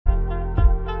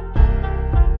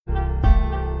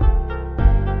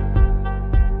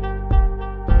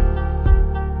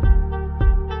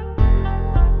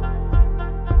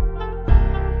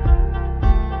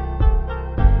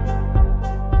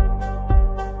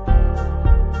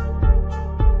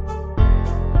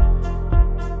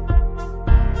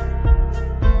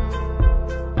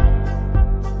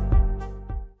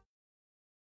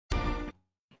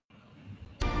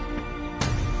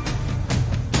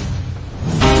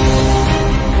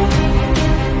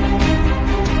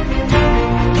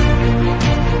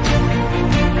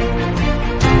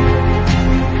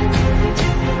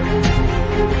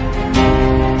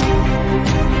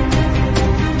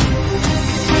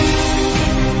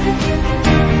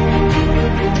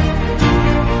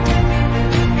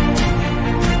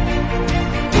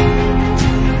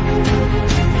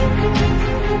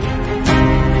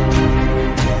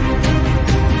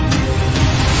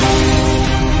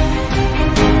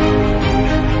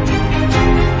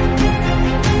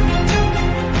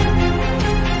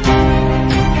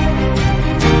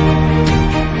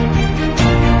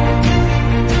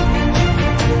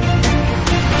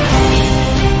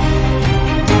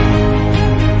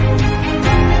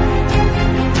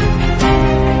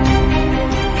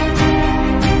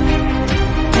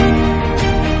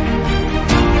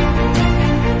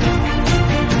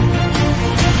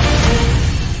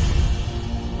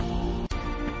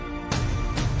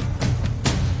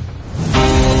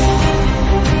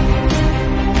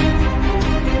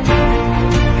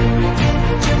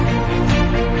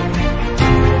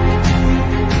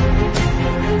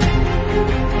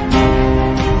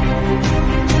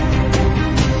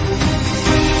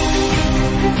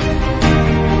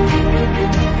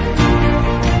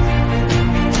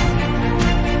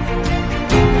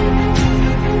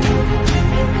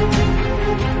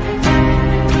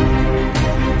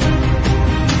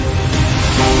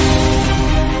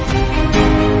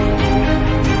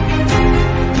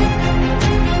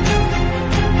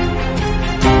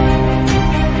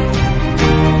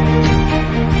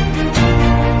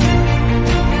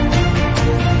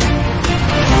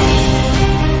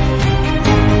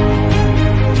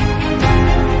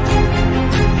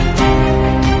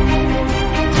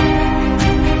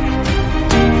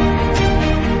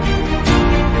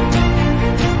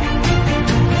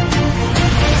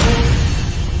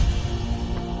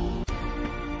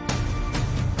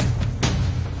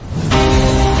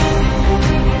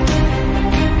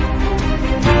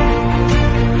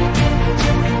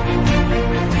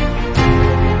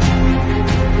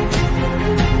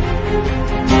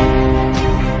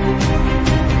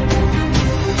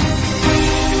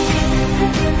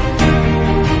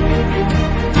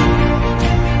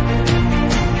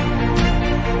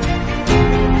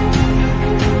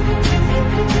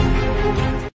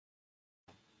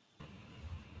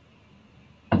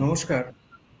নমস্কার।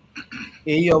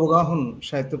 এই অবগাহন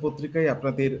সাহিত্য পত্রিকায়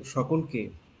আপনাদের সকলকে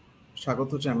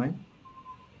স্বাগত জানাই।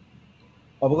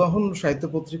 অবগাহন সাহিত্য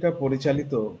পত্রিকা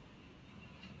পরিচালিত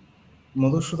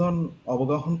মধুসূদন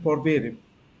অবগাহন পর্বের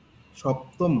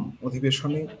সপ্তম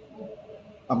অধিবেশনে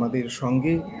আমাদের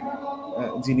সঙ্গে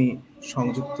যিনি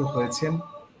সংযুক্ত হয়েছেন,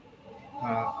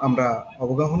 আমরা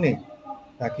অবগাহনে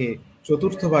তাকে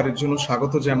চতুর্থবারের জন্য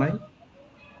স্বাগত জানাই।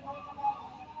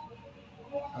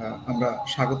 আমরা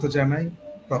স্বাগত জানাই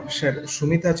প্রফেসর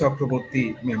সুমিতা চক্রবর্তী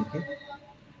ম্যামকে,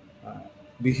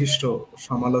 বিশিষ্ট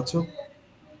সমালোচক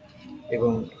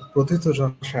এবং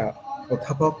প্রথিতযশা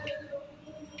অধ্যাপক।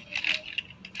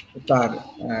 তার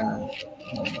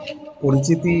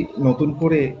পরিচিতি নতুন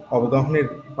করে অবগাহনের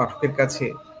পাঠকের কাছে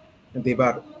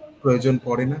দেবার প্রয়োজন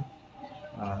পড়ে না।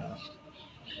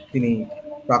 তিনি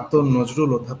প্রাক্তন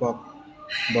নজরুল অধ্যাপক,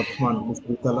 বর্ধমান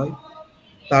বিশ্ববিদ্যালয়।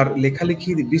 তার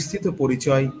লেখালেখির বিস্তৃত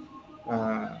পরিচয়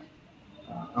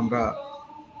আমরা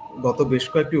গত বেশ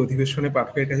কয়েকটি অধিবেশনে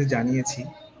পাঠকের কাছে জানিয়েছি।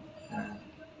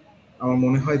 আমার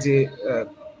মনে হয় যে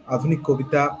আধুনিক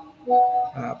কবিতা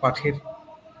পাঠের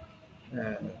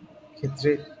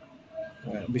ক্ষেত্রে,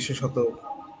 বিশেষত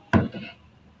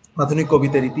আধুনিক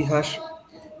কবিতার ইতিহাস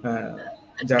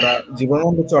যারা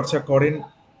জীবনানন্দ চর্চা করেন,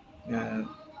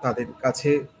 তাদের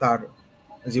কাছে তার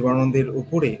জীবনানন্দের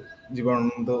উপরে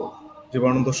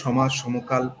জীবনানন্দ সমাজ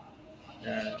সমকাল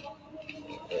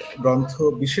গ্রন্থ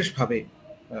বিশেষভাবে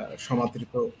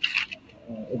সমাদৃত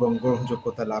এবং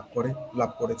গ্রহণযোগ্যতা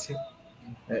লাভ করেছে।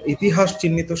 ইতিহাস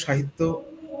চিহ্নিত সাহিত্য,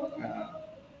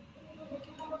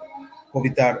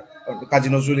 কবিতার কাজী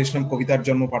নজরুল ইসলাম কবিতার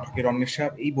জন্ম, পাঠকের অন্বেষা,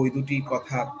 এই বই দুটি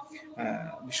কথা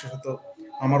বিশেষত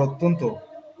আমার অত্যন্ত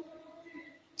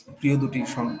প্রিয় দুটি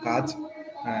কাজ।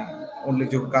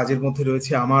 উল্লেখযোগ্য কাজের মধ্যে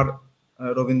রয়েছে আমার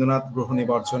রবীন্দ্রনাথ গ্রহণে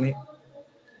বর্জনে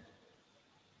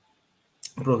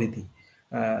প্রভৃতি।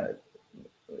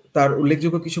 তার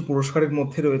উল্লেখযোগ্য কিছু পুরস্কারের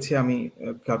মধ্যে রয়েছে, আমি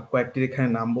কয়েকটির এখানে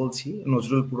নাম বলছি: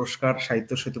 নজরুল পুরস্কার,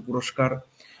 সাহিত্য সেতু পুরস্কার,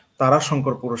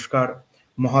 তারাশঙ্কর পুরস্কার,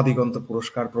 মহাদিগন্ত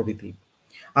পুরস্কার প্রভৃতি।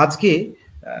 আজকে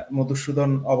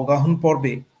মধুসূদন অবগাহন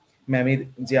পর্বে ম্যামের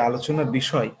যে আলোচনার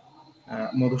বিষয়,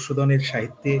 মধুসূদনের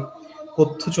সাহিত্যে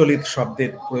কথ্যচলিত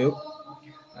শব্দের প্রয়োগ।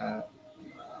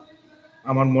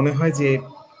 আমার মনে হয় যে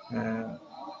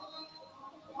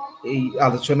এই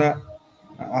আলোচনা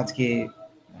আজকে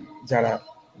যারা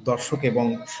দর্শক এবং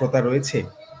শ্রোতা রয়েছে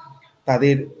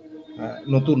তাদের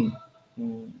নতুন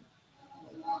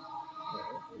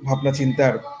ভাবনা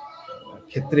চিন্তার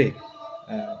ক্ষেত্রে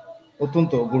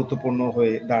অত্যন্ত গুরুত্বপূর্ণ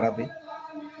হয়ে দাঁড়াবে।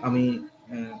 আমি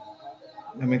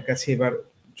ম্যামের কাছে এবার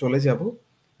চলে যাব।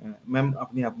 ম্যাম,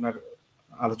 আপনি আপনার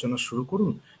আলোচনা শুরু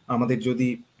করুন। আমাদের যদি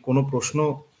কোনো প্রশ্ন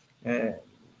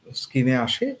স্ক্রিনে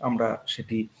আসে, আমরা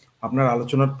সেটি আপনার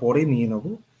আলোচনার পরে নিয়ে নেব।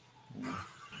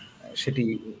 সেটি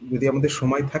যদি আমাদের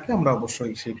সময় থাকে, আমরা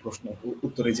অবশ্যই সেই প্রশ্ন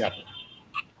উত্তরে যাব।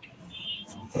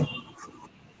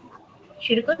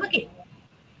 শুরু করব কি?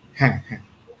 হ্যাঁ।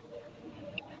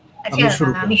 আচ্ছা,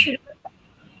 আমি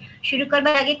শুরু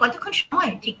করবার আগে কতক্ষণ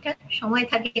সময় ঠিকঠাক সময়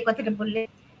থাকে কথাটা বললে?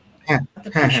 হ্যাঁ,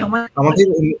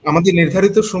 আমাদের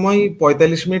নির্ধারিত সময়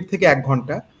 45 মিনিট থেকে 1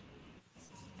 ঘন্টা।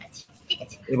 ঠিক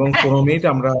আছে, এবং 15 মিনিট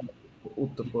আমরা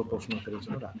উত্তর প্রশ্নোত্তরের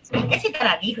জন্য রাখছি। ঠিক আছে, তার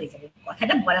আগেই হয়ে যাবে,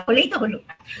 কথাটা বলা হলেই তো হলো।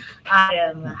 আর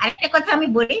আরেকটা কথা আমি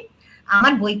বলি,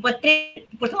 আমার বইপত্রে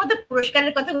প্রথমত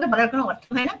পুরস্কারের কথাগুলো বলার কোনো অর্থ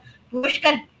হয় না।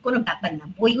 পুরস্কার কোনো ব্যাপার না,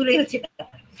 বইগুলোই হচ্ছে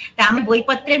ব্যাপার। তা আমার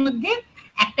বইপত্রের মধ্যে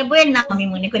একটা বইয়ের নাম আমি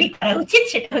মনে করি করা উচিত,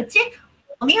 সেটা হচ্ছে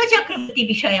অমিয় চক্রবর্তী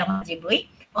বিষয়ে আমার যে বই।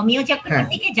 অমিয়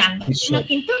চক্রবর্তীকে জানবার জন্য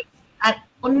কিন্তু আর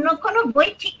অন্য কোনো বই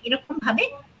ঠিক এরকম ভাবে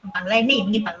বাংলায় নেই।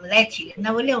 এমনি বাংলায় ছিলেন না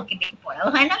বলে ওকে বেশি পড়াও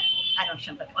হয় না, আর ওর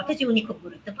সম্পর্কে, অথচ উনি খুব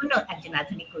গুরুত্বপূর্ণ একজন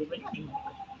আধুনিক কবি বলে আমি মনে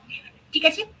করি। ঠিক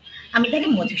আছে, আমি তাহলে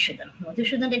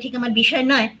মধুসূদনটা ঠিক আমার বিষয়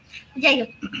নয়, যাই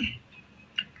হোক।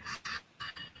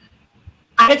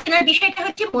 আলোচনার বিষয়টা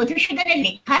হচ্ছে মধুসূদনের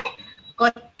লেখায়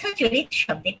কথ্যচলিত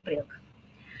শব্দের প্রয়োগ।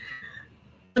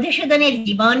 মধুসূদনের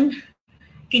জীবন,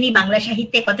 তিনি বাংলা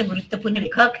সাহিত্যে কত গুরুত্বপূর্ণ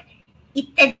লেখক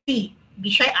ইত্যাদি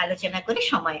বিষয় আলোচনা করে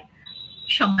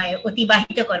সময়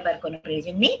অতিবাহিত করবার কোনো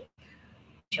প্রয়োজন নেই,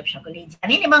 সব সকলেই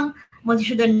জানেন। এবং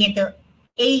মধুসূদন নিয়ে তো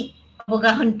এই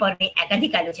অবগাহন পর্বে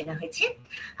একাধিক আলোচনা হয়েছে।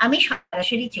 আমি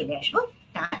সরাসরি চলে আসব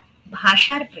তার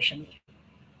ভাষার প্রসঙ্গে।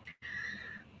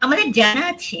 আমাদের জানা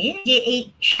আছে যে এই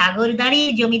সাগরদাঁড়ি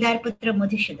জমিদার পুত্র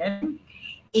মধুসূদন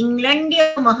ইংল্যান্ডীয়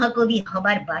মহাকবি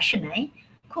হবার বাসনায়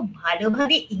খুব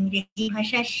ভালোভাবে ইংরেজি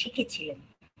ভাষা শিখেছিলেন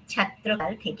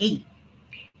ছাত্রকাল থেকেই।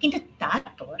 কিন্তু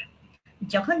তারপর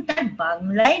যখন তার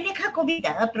বাংলায় লেখা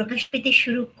কবিতা প্রকাশ পেতে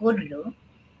শুরু করলো,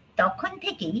 তখন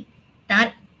থেকেই তার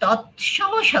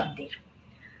তৎসম শব্দের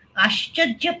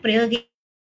আশ্চর্য প্রয়োগে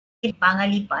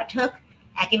বাঙালি পাঠক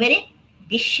একেবারে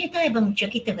বিস্মিত এবং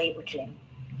চকিত হয়ে উঠলেন।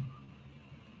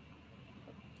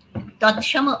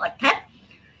 তৎসম অর্থাৎ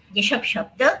যেসব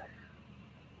শব্দ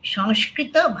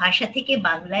সংস্কৃত ভাষা থেকে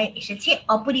বাংলায় এসেছে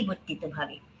অপরিবর্তিত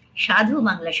ভাবে, সাধু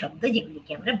বাংলা শব্দ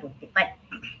যেগুলিকে আমরা বলতে পারি।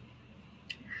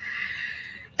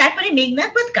 তারপরে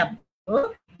মেঘনাদবধ কাব্য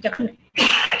যখন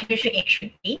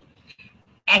 1861,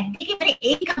 একদিকে মানে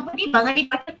এই কাব্যটি বাঙালি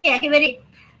পাঠককে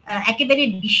একেবারে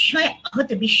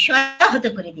বিস্ময়াহত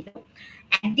করে দিল।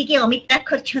 একদিকে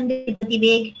অমিত্রাক্ষর ছন্দের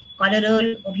গতিবেগ, কলরোল,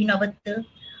 অভিনবত্ব,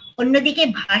 অন্যদিকে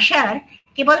ভাষার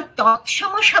কেবল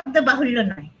তৎসম শব্দ বাহুল্য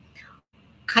নয়,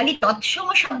 খালি তৎসম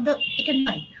শব্দ এটা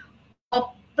নয়,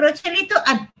 অপ্রচলিত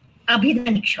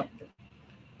আভিধানিক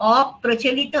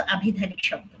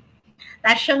শব্দ,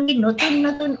 তার সঙ্গে নতুন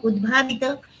নতুন উদ্ভাবিত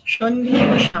সন্ধি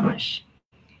ও সমাস,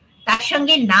 তার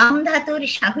সঙ্গে নাম ধাতুর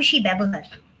সাহসী ব্যবহার।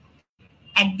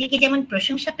 একদিকে যেমন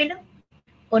প্রশংসা পেল,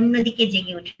 অন্যদিকে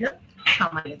জেগে উঠল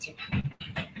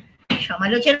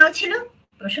সমালোচনাও ছিল,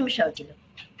 প্রশংসাও ছিল,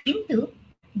 কিন্তু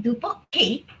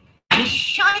দুপক্ষেই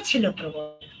বিস্ময় ছিল প্রবল।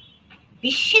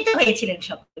 বিস্মিত হয়েছিলেন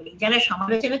সকলেই, যারা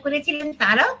সমালোচনা করেছিলেন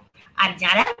তারাও, আর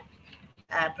যারা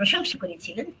প্রশংসা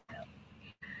করেছিলেন তারাও।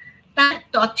 তার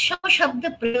তৎসম শব্দ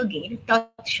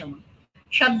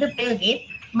প্রয়োগের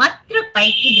মাত্র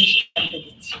কয়েকটি দৃষ্টান্ত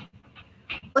দিচ্ছি।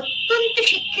 অত্যন্ত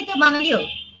শিক্ষিত বাঙালিও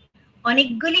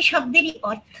অনেকগুলি শব্দেরই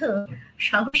অর্থ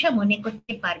সহসা মনে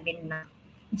করতে পারবেন না,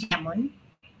 যেমন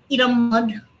ইরম্মদ,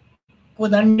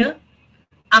 কোদণ্ড,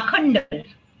 আখণ্ডল,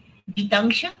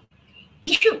 বিতাংশ,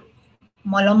 ইস্যু,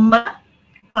 মলম্বা,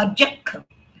 অযক্ষ,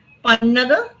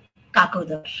 পন্নগ,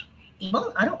 কাকোদর এবং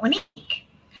আরো অনেক।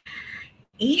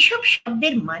 এইসব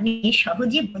শব্দের মানে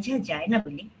সহজে বোঝা যায় না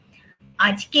বলে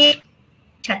আজকে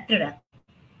ছাত্ররা,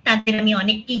 তাদের আমি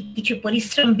অনেকটি কিছু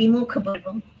পরিশ্রম বিমুখ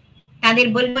বলবো, তাদের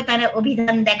বলবো তারা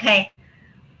অভিধান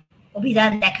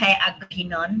দেখায় আগ্রহী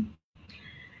নন।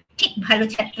 ঠিক ভালো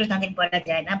ছাত্র তাদের বলা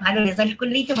যায় না, ভালো রেজাল্ট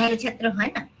করলেই তো ভালো ছাত্র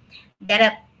হয় না।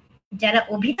 যারা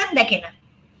অভিধান দেখে না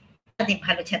তাদের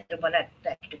ভালো ছাত্র বলাটা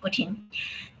একটু কঠিন।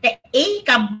 তা এই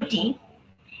কাব্যটি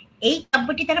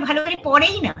তারা ভালো করে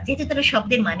পড়েই না, যেহেতু তারা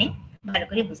শব্দের মানে ভালো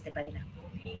করে বুঝতে পারে না।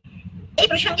 এই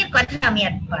প্রসঙ্গের কথা আমি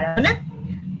আর বাড়াবো না।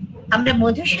 আমরা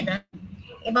মধুসূদন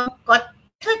এবং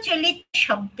কথ্যচলিত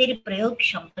শব্দের প্রয়োগ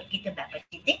সম্পর্কিত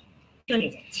ব্যাপারটিতে চলে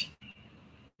যাচ্ছি।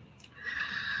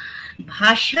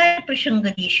 ভাষার প্রসঙ্গ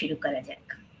দিয়ে শুরু করা যাক।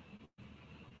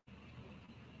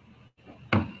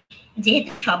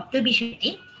 যেহেতু শব্দ বিষয়টি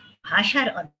ভাষার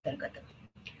অন্তর্গত,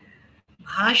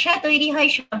 ভাষা তৈরি হয়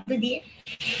শব্দ দিয়ে,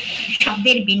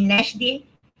 শব্দের বিন্যাস দিয়ে,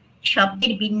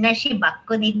 শব্দের বিন্যাসে বাক্য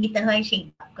নির্মিত হয়, সেই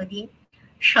বাক্য দিয়ে,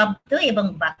 শব্দ এবং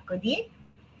বাক্য দিয়ে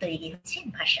তৈরি হচ্ছে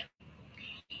ভাষা।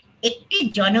 একটি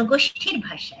জনগোষ্ঠীর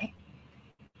ভাষায়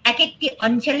এক একটি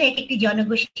অঞ্চলে এক একটি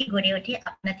জনগোষ্ঠী গড়ে ওঠে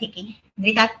আপনা থেকেই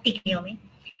নৃতাত্ত্বিক নিয়মে।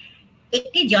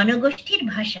 একটি জনগোষ্ঠীর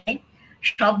ভাষায়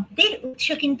শব্দের উৎস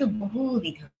কিন্তু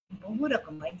বহুবিধ, বহু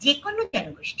রকম হয়। যে কোনো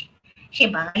জনগোষ্ঠী, সে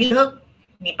বাঙালি হোক,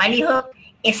 নেপালি হোক,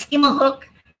 এস্কিমো হোক,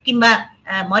 কিংবা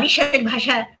মরিশাসের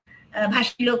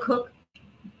ভাষী লোক হোক,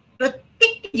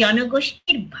 প্রত্যেকটি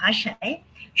জনগোষ্ঠীর ভাষায়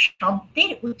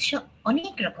শব্দের উৎস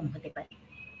অনেক রকম হতে পারে।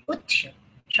 উৎস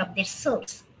শব্দের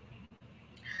সোর্স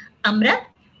আমরা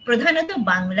প্রধানত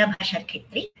বাংলা ভাষার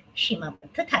ক্ষেত্রে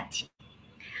সীমাবদ্ধ থাকছি।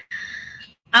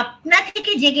 আপনা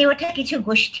থেকে জেগে ওঠা কিছু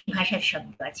গোষ্ঠী ভাষার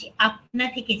শব্দ আছে। আপনা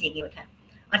থেকে জেগে ওঠা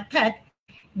অর্থাৎ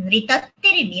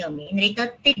নৃতত্ত্বের নিয়মে,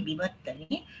 নৃতত্ত্বের বিবর্তনে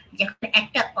যখন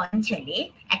একটা অঞ্চলে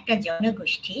একটা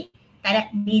জনগোষ্ঠী তারা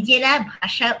নিজেরা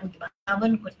ভাষা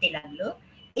উদ্ভাবন করতে লাগলো,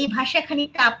 এই ভাষা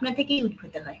খানিকটা আপনা থেকেই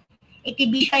উদ্ভূত হয়। একটি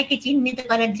বিষয়কে চিহ্নিত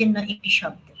করার জন্য একটি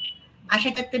শব্দ,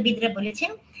 ভাষাতত্ত্ববিদরা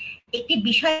বলেছেন একটি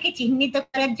বিষয়কে চিহ্নিত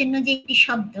করার জন্য যে একটি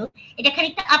শব্দ, এটা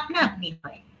খানিকটা আপনা আপনি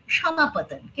হয়,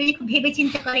 সমাপতন। কেউ খুব ভেবে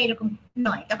চিন্তা করে এরকম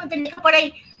নয়। তখন তো লেখাপড়ায়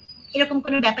এরকম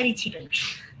কোনো ব্যাপারই ছিল না।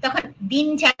 তখন দিন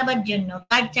চালাবার জন্য,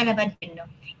 কাজ চালাবার জন্য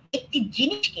একটি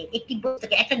জিনিসকে, একটি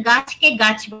বস্তুকে, একটা গাছকে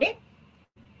গাছ বলে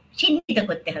চিহ্নিত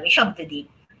করতে হবে শব্দ দিয়ে।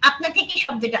 আপনা থেকে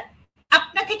শব্দটা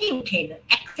আপনা থেকেই উঠে এলো,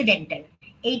 অ্যাক্সিডেন্টাল।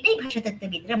 এইটাই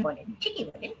ভাষাতত্ত্ববিদরা বলেন, ঠিকই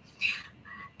বলেন।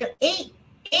 তো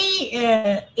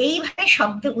এইভাবে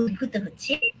শব্দ উদ্ভূত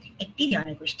হচ্ছে একটি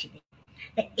জনগোষ্ঠীতে।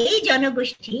 এই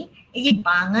জনগোষ্ঠী, এই যে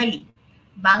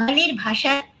বাঙালির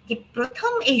ভাষা যে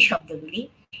প্রথম এই শব্দগুলি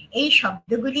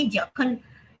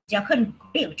যখন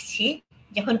গড়ে উঠছে,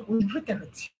 যখন উদ্ভূত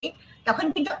হচ্ছে, তখন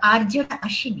কিন্তু আর্যরা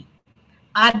আসেনি।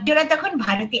 আর্যরা তখন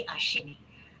ভারতে আসেনি।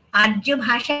 আর্য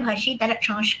ভাষাভাষী তারা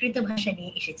সংস্কৃত ভাষা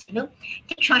নিয়ে এসেছিল।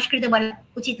 ঠিক সংস্কৃত বলা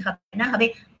উচিত হবে না, হবে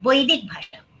বৈদিক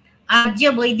ভাষা। আর্য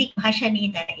বৈদিক ভাষা নিয়ে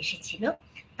তারা এসেছিল।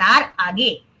 তার আগে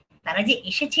তারা যে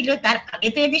এসেছিল, তার আগে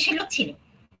তো এদেশে লোক ছিল,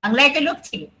 বাংলায় তো লোক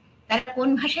ছিল। তারা কোন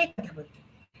ভাষায় কথা বলতো?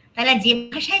 তারা যে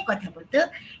ভাষায় কথা বলতো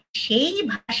সেই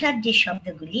ভাষার যে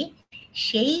শব্দগুলি,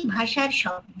 সেই ভাষার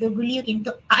শব্দগুলিও কিন্তু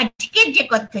আজকের যে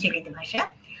কথ্যচলিত ভাষা,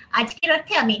 আজকের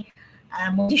অর্থে আমি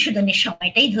মধুসূদনের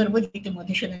সময়টাই ধরবো, যেহেতু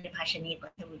মধুসূদনের ভাষা নিয়ে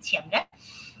কথা বলছি আমরা।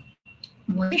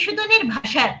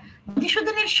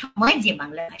 মধুসূদনের সময় যে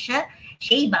বাংলা ভাষা,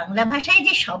 সেই বাংলা ভাষায়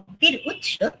যে শব্দের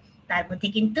উৎস, তার মধ্যে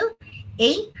কিন্তু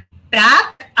এই প্রাক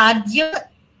আর্য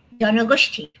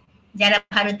জনগোষ্ঠী, যারা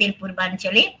ভারতের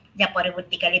পূর্বাঞ্চলে, যা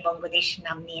পরবর্তীকালে বঙ্গদেশ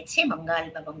নাম নিয়েছে, বঙ্গাল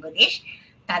বা বঙ্গদেশ,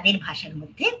 তাদের ভাষার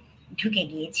মধ্যে ঢুকে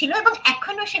গিয়েছিল। এবং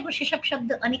এখনো সেসব শব্দ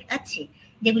অনেক আছে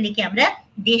যেগুলিকে আমরা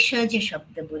দেশজ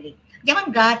শব্দ বলি। যেমন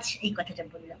গাছ, এই কথাটা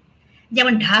বললাম,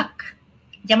 যেমন ঢাক,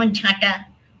 যেমন ঝাঁটা,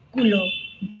 কুলো,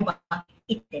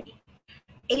 ইত্যাদি।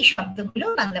 এই শব্দগুলো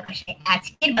বাংলা ভাষায়,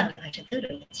 আজকের বাংলা ভাষাতেও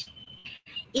রয়েছে।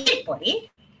 এরপরে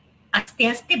আস্তে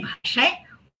আস্তে ভাষায়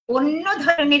অন্য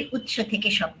ধরনের উৎস থেকে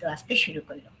শব্দ আসতে শুরু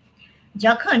করলো।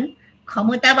 যখন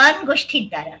ক্ষমতাবান গোষ্ঠীর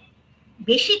দ্বারা,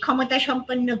 বেশি ক্ষমতা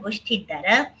সম্পন্ন গোষ্ঠীর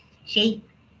দ্বারা সেই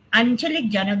আঞ্চলিক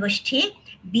জনগোষ্ঠী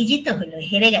বিজিত হলো,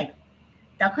 হেরে গেল,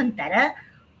 তখন তারা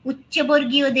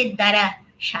উচ্চবর্গীয়দের দ্বারা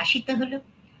শাসিত হলো,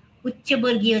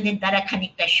 উচ্চবর্গীয়দের দ্বারা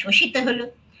খানিকটা শোষিত হলো,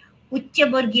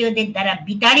 উচ্চবর্গীয়দের দ্বারা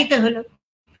বিতাড়িত হলো।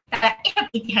 তারা এসব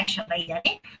ইতিহাস সবাই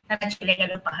জানে। তারা চলে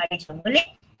গেল পাহাড়ি জঙ্গলে।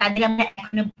 তাদের আমরা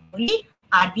এখনো বলি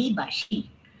আদিবাসী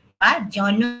বা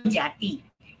জনজাতি,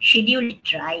 শিডিউল্ড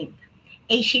ট্রাইব।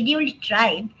 এই শিডিউল্ড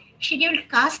ট্রাইব, শিডিউল্ড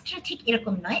কাস্টটা ঠিক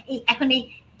এরকম নয়। এখন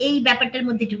এই ব্যাপারটার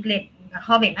মধ্যে ঢুকলে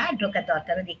হবে না, ঢোকা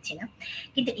দরকারও দেখছি না।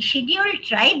 কিন্তু শিডিউল্ড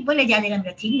ট্রাইব বলে যাদের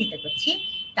আমরা চিহ্নিত করছি,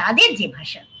 তাদের যে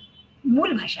ভাষা, মূল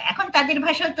ভাষা, এখন তাদের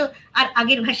ভাষা তো আর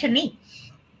আগের ভাষা নেই,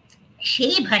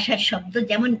 সেই ভাষার শব্দ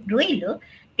যেমন রইল,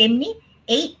 তেমনি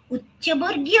এই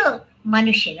উচ্চবর্গীয়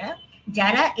মানুষেরা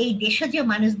যারা এই দেশজ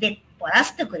মানুষদের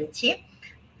পরাস্ত করেছে,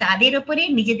 তাদের উপরে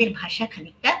নিজেদের ভাষা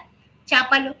খানিকটা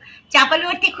চাপালো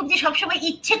অর্থে খুব যে সবসময়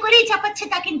ইচ্ছে করেই চাপাচ্ছে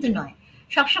তা কিন্তু নয়।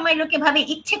 সবসময় লোকে ভাবে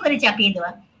ইচ্ছে করে চাপিয়ে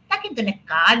দেওয়া, তা কিন্তু না।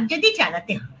 কাজ যদি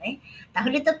চালাতে হয়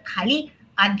তাহলে তো খালি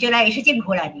আর্যরা এসেছে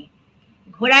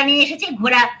ঘোড়া নিয়ে এসেছে,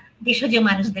 ঘোড়া দেশজ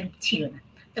মানুষদের ছিল না,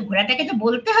 তো ঘোড়াটাকে তো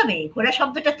বলতে হবে, ঘোড়া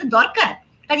শব্দটা তো দরকার।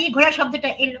 কাজে ঘোড়া শব্দটা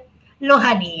এলো,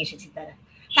 লোহা নিয়ে এসেছে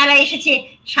তারা এসেছে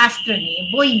শাস্ত্র নিয়ে,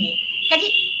 বই নিয়ে। কাজে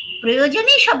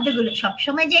প্রয়োজনীয় শব্দগুলো,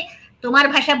 সবসময় যে তোমার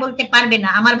ভাষা বলতে পারবে না,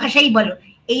 আমার ভাষাই বলো,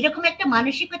 এইরকম একটা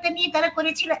মানসিকতা নিয়ে তারা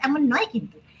করেছিল এমন নয়।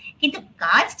 কিন্তু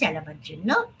কাজ চালাবার জন্য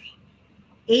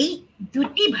এই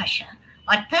দুটি ভাষা,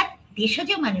 অর্থাৎ দেশজ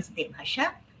মানুষদের ভাষা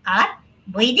আর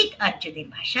বৈদিক আর্যদের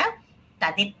ভাষা,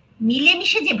 তাদের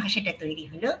মিলেমিশে যে ভাষাটা তৈরি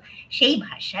হলো, সেই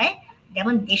ভাষায়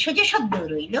যেমন দেশজ শব্দ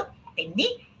রইল, তেমনি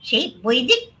সেই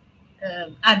বৈদিক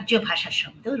আর্য ভাষার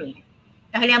শব্দ রইল।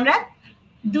 তাহলে আমরা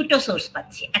দুটো সোর্স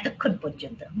পাচ্ছি এতক্ষণ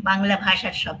পর্যন্ত। বাংলা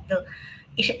ভাষার শব্দ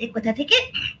এসেছে কোথা থেকে?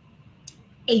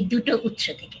 এই দুটো উৎস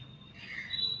থেকে।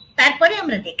 তারপরে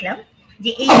আমরা দেখলাম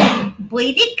যে এই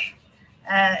বৈদিক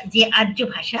যে আর্য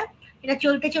ভাষা, এটা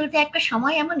চলতে চলতে একটা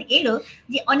সময় এমন এলো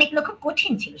যে অনেক লোক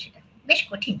কঠিন ছিল, সেটা বেশ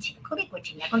কঠিন ছিল, খুবই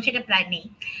কঠিন। এখন সেটা প্রায় নেই।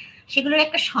 সেগুলোর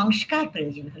একটা সংস্কার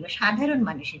প্রয়োজন হলো সাধারণ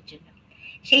মানুষের জন্য।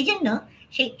 সেই জন্য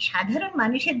সেই সাধারণ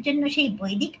মানুষের জন্য সেই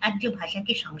বৈদিক আর্য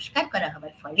ভাষাকে সংস্কার করা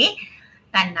হবার ফলে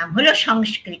তার নাম হলো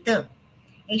সংস্কৃত।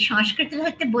 এই সংস্কৃত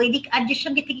হচ্ছে বৈদিক আর্যের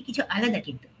সঙ্গে থেকে কিছু আলাদা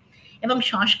কিন্তু, এবং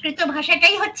সংস্কৃত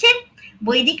ভাষাটাই হচ্ছে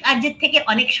বৈদিক আর্যের থেকে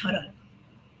অনেক সরল।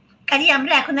 কাজে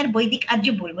আমরা এখন আর বৈদিক আর্য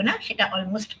বলবো না, সেটা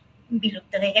অলমোস্ট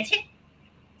বিলুপ্ত হয়ে গেছে,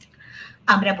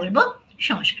 আমরা বলবো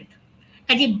সংস্কৃত।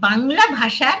 কাজে বাংলা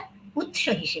ভাষার উৎস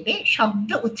হিসেবে, শব্দ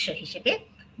উৎস হিসেবে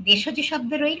দেশজ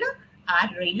শব্দ রইল, আর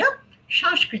রইল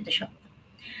সংস্কৃত শব্দ।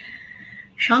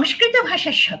 সংস্কৃত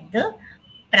ভাষার শব্দ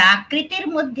প্রাকৃতের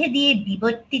মধ্যে দিয়ে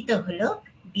বিবর্তিত হলো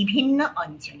বিভিন্ন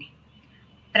অঞ্চলে।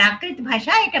 প্রাকৃত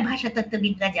ভাষা, এটা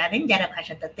ভাষাতত্ত্ববিদরা জানেন, যারা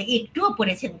ভাষাতত্ত্ব একটুও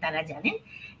পড়েছেন তারা জানেন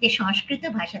যে সংস্কৃত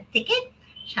ভাষার থেকে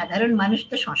সাধারণ মানুষ,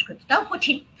 তো সংস্কৃতটাও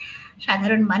কঠিন,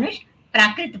 সাধারণ মানুষ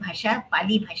প্রাকৃত ভাষা,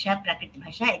 পালি ভাষা, প্রাকৃত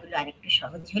ভাষা, এগুলো আরেকটু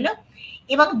সহজ হলো।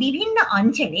 এবং বিভিন্ন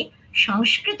অঞ্চলে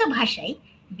সংস্কৃত ভাষায়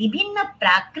বিভিন্ন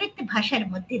প্রাকৃত ভাষার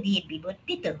মধ্যে দিয়ে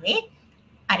বিবর্তিত হয়ে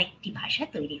আরেকটি ভাষা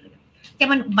তৈরি হলো।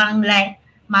 যেমন বাংলায়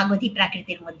মাগধী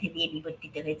প্রাকৃতের মধ্যে দিয়ে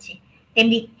বিবর্তিত হয়েছে,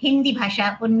 তেমনি হিন্দি ভাষা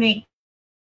অন্য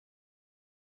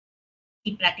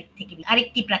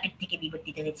আরেকটি প্রাকৃত থেকে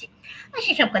বিবর্তিত হয়েছে।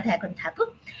 সেসব কথা এখন থাকুক,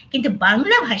 কিন্তু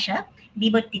বাংলা ভাষা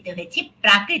বিবর্তিত হয়েছে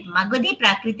মাগধী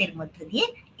প্রাকৃতের মধ্য দিয়ে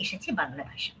এসেছে বাংলা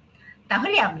ভাষা।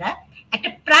 তাহলে আমরা একটা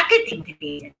প্রাকৃতিক মধ্যে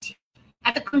পেয়ে যাচ্ছি।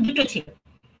 এতক্ষণ দুটো ছিল,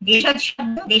 দেশজ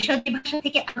শব্দ, দেশজ ভাষা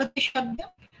থেকে আগত শব্দ,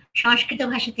 সংস্কৃত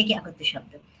ভাষা থেকে আগত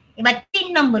শব্দ। এবার ৩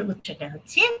 নম্বর উৎসটা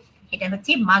হচ্ছে, এটা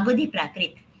হচ্ছে মাগধী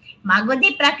প্রাকৃত। মাগধী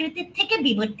প্রাকৃতের থেকে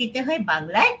বিবর্তিত হয়ে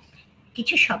বাংলায়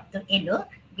কিছু শব্দ এলো,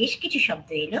 বেশ কিছু শব্দ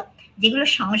এলো যেগুলো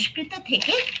সংস্কৃত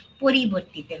থেকে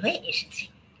পরিবর্তিত হয়ে এসেছে।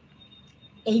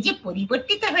 এই যে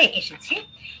পরিবর্তিত হয়ে এসেছে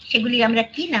সেগুলির আমরা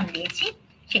কি নাম দিয়েছি?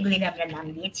 সেগুলির আমরা নাম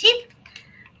দিয়েছি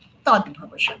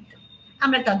তদ্ভব শব্দ।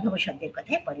 আমরা তদ্ভব শব্দের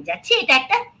কথায় পরে যাচ্ছি। এটা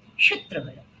একটা সূত্র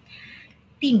হলো,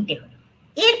 তিনটে হলো।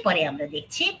 এরপরে আমরা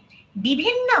দেখছি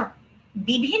বিভিন্ন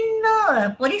বিভিন্ন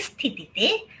পরিস্থিতিতে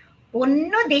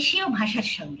অন্য দেশীয় ভাষার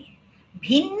সঙ্গে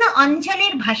ভিন্ন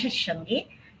অঞ্চলের ভাষার সঙ্গে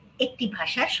একটি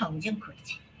ভাষার সংযোগ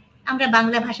ঘটছে। আমরা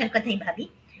বাংলা ভাষার কথাই ভাবি।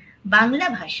 বাংলা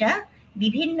ভাষা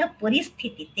বিভিন্ন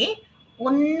পরিস্থিতিতে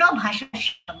অন্য ভাষার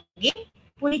সঙ্গে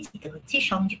পরিচিত হচ্ছে,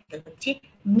 সংযুক্ত হচ্ছে,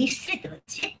 মিশ্রিত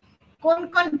হচ্ছে। কোন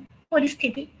কোন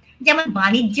পরিস্থিতি? যেমন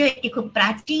বাণিজ্য একটি খুব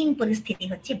প্রাচীন পরিস্থিতি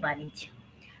হচ্ছে বাণিজ্য।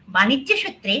 বাণিজ্য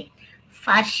সূত্রে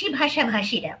ফার্সি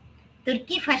ভাষাভাষীরা,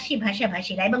 তুর্কি ফার্সি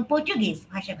ভাষাভাষীরা এবং পর্তুগিজ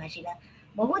ভাষাভাষীরা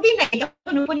বহুদিন আগে,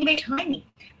 যখন উপনিবেশ হয়নি,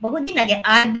 বহুদিন আগে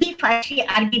আরবি ফার্সি,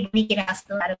 আরবি বণিকেরা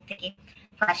আসতো আরব থেকে,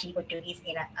 ফার্সি পর্তুগিজ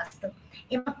এরা আসতো,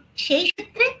 এবং সেই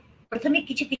সূত্রে প্রথমে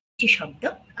কিছু কিছু শব্দ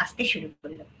আসতে শুরু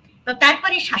করলো। তো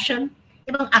তারপরে শাসন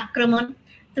এবং আক্রমণ,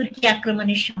 তুর্কি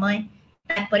আক্রমণের সময়,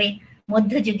 তারপরে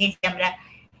মধ্যযুগে যে আমরা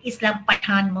ইসলাম,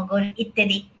 পাঠান, মোগল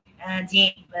ইত্যাদি যে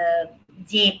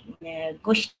যে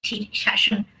গোষ্ঠীর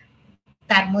শাসন,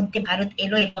 তার মধ্যে ভারত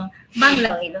এলো এবং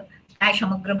বাংলাও এলো। প্রায়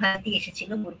সমগ্র ভারতই এসেছিল,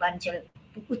 পূর্বাঞ্চল,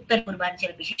 উত্তর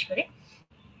পূর্বাঞ্চল বিশেষ করে।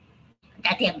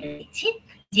 তাতে আমরা দেখছি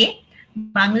যে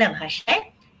বাংলা ভাষায়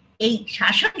এই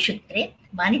শাসন সূত্রে,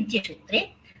 বাণিজ্য সূত্রে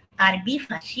আরবি,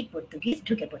 ফার্সি, পর্তুগিজ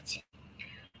ঢুকে পড়ছে।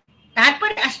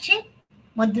 তারপরে আসছে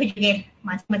মধ্যযুগের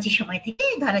মাঝামাঝি সময় থেকে,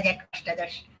 ধরা যাক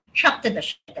অষ্টাদশ সপ্তদশ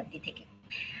শতাব্দী থেকে,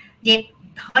 যে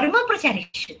ধর্ম প্রচারের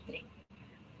সূত্রে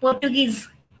পর্তুগিজ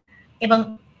এবং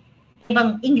এবং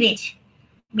ইংরেজ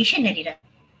মিশনারিরা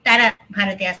তারা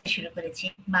ভারতে আসতে শুরু করেছে,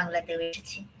 বাংলাতেও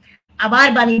এসেছে। আবার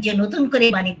বাণিজ্য, নতুন করে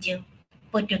বাণিজ্য,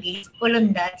 পর্তুগিজ,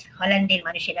 ওলন্দাজ, হল্যান্ডের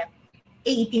মানুষেরা।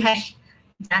 এই ইতিহাস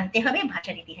জানতে হবে,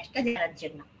 ভাষার ইতিহাসটা জানার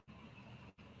জন্য।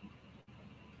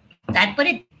 তারপরে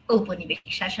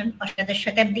ঔপনিবেশিক শাসন, অষ্টাদশ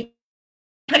শতাব্দী,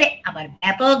 ফলে আবার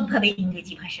ব্যাপকভাবে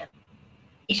ইংরেজি ভাষা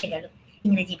এসে গেল।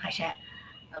 ইংরেজি ভাষা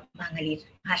বাঙালির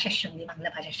ভাষার সঙ্গে, বাংলা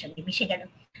ভাষার সঙ্গে মিশে গেল।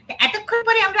 এতক্ষণ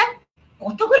পরে আমরা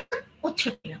কতগুলো উৎস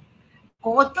পেলাম,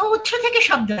 কত উৎস থেকে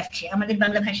শব্দ আসছে আমাদের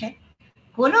বাংলা ভাষায়।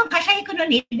 কোনো ভাষায় কোনো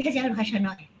নির্ভেজাল ভাষা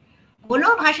নয়। কোনো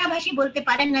ভাষাভাষী বলতে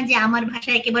পারেন না যে আমার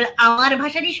ভাষায় কেবল আমার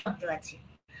ভাষারই শব্দ আছে।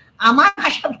 আমার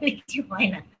ভাষা বলে কিছু হয়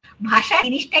না। ভাষা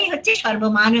জিনিসটাই হচ্ছে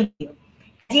সর্বমানবীয়।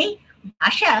 যে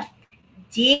ভাষা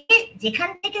যে যেখান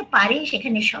থেকে পারে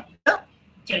সেখানে শব্দ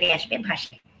চলে আসবে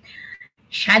ভাষায়।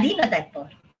 স্বাধীনতার পর,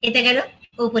 এটা গেল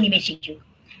ঔপনিবেশিক যুগ।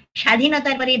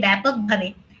 স্বাধীনতার পরে ব্যাপকভাবে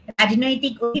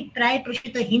রাজনৈতিক অভিপ্রায়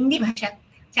প্রসূত হিন্দি ভাষা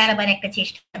চালাবার একটা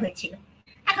চেষ্টা হয়েছিল,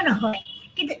 এখনো হয়,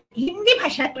 কিন্তু হিন্দি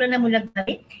ভাষা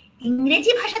তুলনামূলকভাবে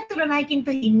ইংরেজি ভাষার তুলনায় কিন্তু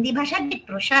হিন্দি ভাষার যে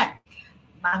প্রসার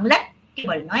বাংলা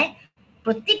কেবল নয়,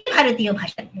 প্রত্যেকটি ভারতীয়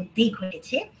ভাষার মধ্যেই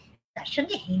ঘটেছে, তার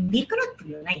সঙ্গে হিন্দির কোনো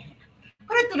তুলনাই হয় না।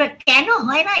 কোনো তুলনা কেন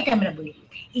হয় না এটা আমরা বলি।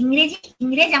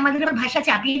 ইংরেজ আমাদের ভাষা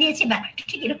চাপিয়ে দিয়েছে, ব্যাপারটা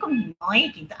ঠিক এরকম নয়।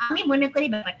 কিন্তু আমি মনে করি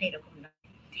ব্যাপারটা এরকম নয়।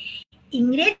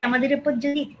 ইংরেজ আমাদের উপর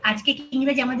যদি, আজকে কি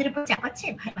ইংরেজ আমাদের উপর চাপাচ্ছে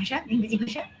ভাষা, ইংরেজি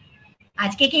ভাষা?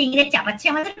 আজকে কি ইংরেজ চাপাচ্ছে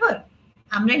আমাদের উপর?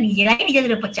 আমরা নিজেরাই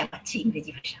নিজেদের উপর চাপাচ্ছি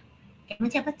ইংরেজি ভাষা। কেন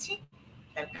চাপাচ্ছি?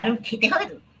 তার কারণ খেতে হবে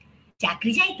তো,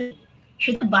 চাকরি চাই তো।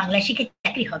 শুধু বাংলা শিখে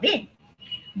চাকরি হবে?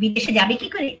 বিদেশে যাবে কি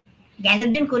করে? জ্ঞান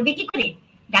অর্জন করবে কি করে?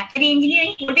 ডাক্তারি,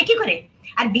 ইঞ্জিনিয়ারিং করবে কি করে?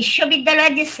 আর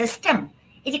বিশ্ববিদ্যালয়ের যে সিস্টেম,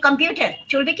 এই যে কম্পিউটার,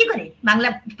 চলবে কি করে বাংলা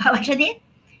ভাষা দিয়ে?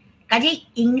 কাজেই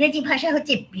ইংরেজি ভাষা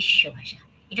হচ্ছে বিশ্ব ভাষা,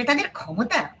 এটা তাদের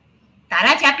ক্ষমতা।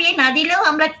 তারা চাপিয়ে না দিলেও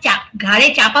আমরা ঘাড়ে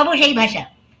চাপাবো সেই ভাষা,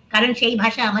 কারণ সেই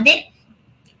ভাষা আমাদের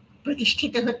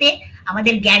প্রতিষ্ঠিত হতে,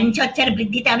 আমাদের জ্ঞান চর্চার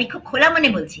বৃদ্ধিতে, আমি খুব খোলা মনে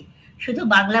বলছি, শুধু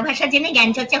বাংলা ভাষা জেনে জ্ঞান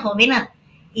চর্চা হবে না।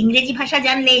 ইংরেজি ভাষা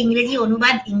জানলে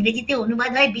ইংরেজিতে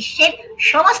অনুবাদ হয় বিশ্বের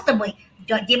সমস্ত বই,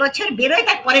 যে বছর বেরোয়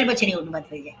তার পরের বছরে অনুবাদ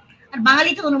হয়ে যায়। আর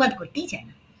বাঙালি তো অনুবাদ করতেই চায়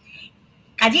না।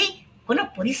 কাজেই কোনো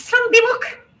পরিশ্রম বিমুখ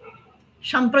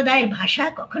সম্প্রদায়ের ভাষা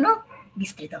কখনো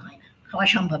বিস্তৃত হয় না, হওয়া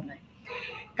সম্ভব নয়।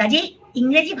 কাজেই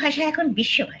ইংরেজি ভাষা এখন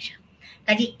বিশ্ব ভাষা।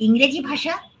 কাজে ইংরেজি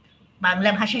ভাষা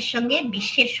বাংলা ভাষার সঙ্গে,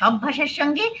 বিশ্বের সব ভাষার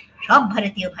সঙ্গে, সব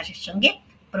ভারতীয় ভাষার সঙ্গে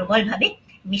প্রবলভাবে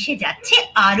মিশে যাচ্ছে,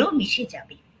 আরো মিশে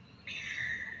যাবে।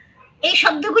 এই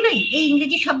শব্দগুলোই, এই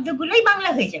ইংরেজি শব্দগুলোই বাংলা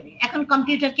হয়ে যাবে। এখন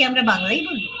কম্পিউটারকে আমরা বাংলাই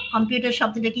বলবো, কম্পিউটার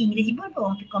শব্দটাকে ইংরেজি বলবো,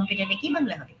 কম্পিউটারটা কি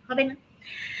বাংলা হবে? হবে না।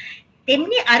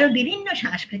 তেমনি আরো বিভিন্ন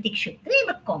সাংস্কৃতিক সূত্রে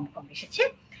এবার কম কম এসেছে।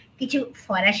 কিছু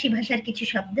ফরাসি ভাষার কিছু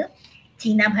শব্দ,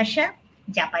 চীনা ভাষা,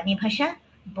 জাপানি ভাষা,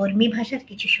 বর্মী ভাষার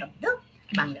কিছু শব্দ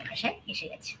বাংলা ভাষায় এসে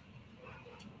গেছে।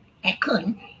 এখন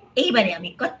এইবারে আমি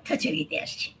কথ্যচলিতে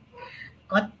আসছি।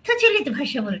 কথ্যচলিত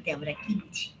ভাষা বলতে আমরা কি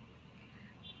বুঝি?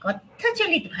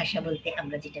 কথ্যচলিত ভাষা বলতে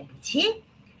আমরা যেটা বুঝি,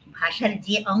 ভাষার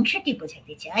যে অংশটি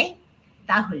বোঝাতে চাই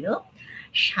তা হলো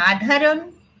সাধারণ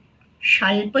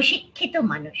স্বল্প শিক্ষিত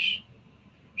মানুষ।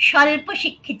 স্বল্প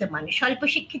শিক্ষিত মানুষ, স্বল্প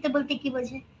শিক্ষিত বলতে কি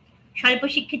বোঝায়? স্বল্প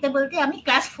শিক্ষিত বলতে আমি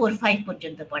ক্লাস 4-5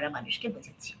 পর্যন্ত পড়া মানুষকে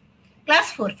বোঝাচ্ছি। ক্লাস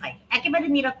 4-5 একেবারে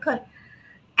নিরক্ষর,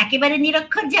 একেবারে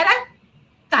নিরক্ষর যারা,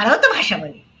 তারাও তো ভাষা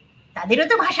বলে, তাদেরও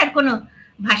তো ভাষার কোনো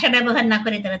ভাষা ব্যবহার না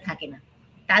করে তারা থাকে না।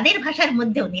 তাদের ভাষার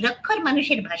মধ্যেও নিরক্ষর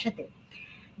মানুষের ভাষাতে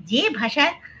যে ভাষা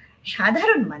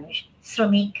সাধারণ মানুষ,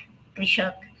 শ্রমিক,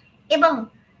 কৃষক এবং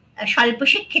স্বল্প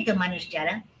শিক্ষিত মানুষ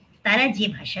যারা, তারা যে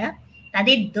ভাষা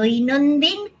তাদের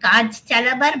দৈনন্দিন কাজ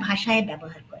চালাবার ভাষায়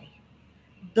ব্যবহার করে,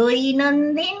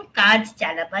 দৈনন্দিন কাজ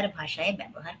চালাবার ভাষায়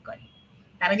ব্যবহার করে।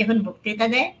 তারা যখন বক্তৃতা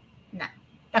দেয় না,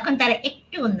 তখন তারা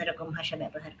একটু অন্যরকম ভাষা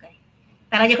ব্যবহার করে।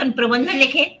 তারা যখন প্রবন্ধ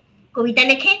লেখে, কবিতা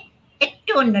লেখে,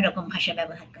 একটু অন্যরকম ভাষা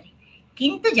ব্যবহার করে।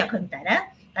 কিন্তু যখন তারা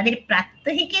তাদের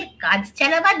প্রাত্যহিকের কাজ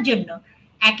চালাবার জন্য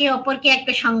একে অপরকে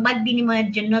একটা সংবাদ বিনিময়ের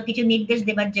জন্য, কিছু নির্দেশ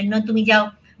দেবার জন্য, তুমি যাও,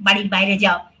 বাড়ির বাইরে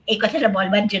যাও, এই কথাটা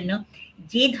বলবার জন্য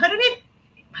যে ধরনের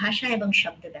ভাষা এবং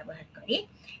শব্দ ব্যবহার করে,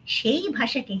 সেই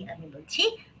ভাষাকেই আমি বলছি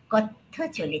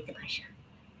কথ্যচলিত ভাষা।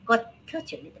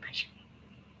 কথ্যচলিত ভাষা।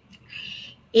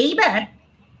 এইবার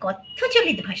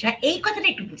কথ্যচলিত ভাষা, এই কথাটা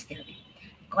একটু বুঝতে হবে।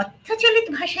 কথ্যচলিত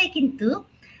ভাষায় কিন্তু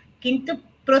কিন্তু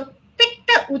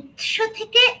প্রত্যেকটা উৎস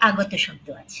থেকে আগত শব্দ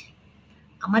আছে।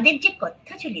 আমাদের যে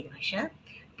কথ্যচলিত ভাষা,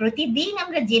 প্রতিদিন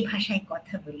আমরা যে ভাষায়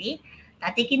কথা বলি,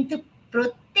 তাতে কিন্তু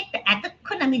প্রত্যেকটা,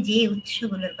 এতক্ষণ আমি যে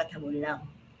উৎসগুলোর কথা বললাম,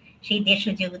 সেই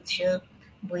দেশজ উৎস,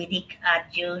 বৈদিক,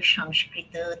 আর্য,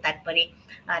 সংস্কৃত, তারপরে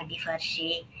আরবি, ফার্সি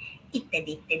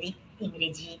ইত্যাদি ইত্যাদি,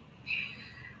 ইংরেজি,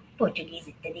 পর্তুগিজ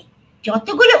ইত্যাদি,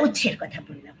 যতগুলো উৎসের কথা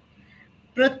বললাম,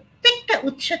 প্রত্যেকটা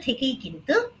উৎস থেকেই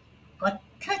কিন্তু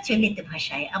কথ্যচলিত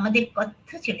ভাষায়, আমাদের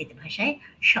কথ্যচলিত ভাষায়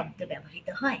শব্দ ব্যবহৃত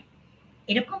হয়।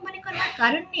 এরকম মনে করার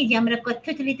কারণ নেই যে আমরা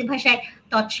কথ্যচলিত ভাষায়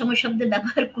তৎসম শব্দ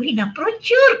ব্যবহার করি না,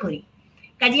 প্রচুর করি।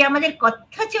 কাজে আমাদের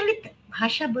কথ্যচলিত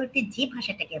ভাষা বলতে যে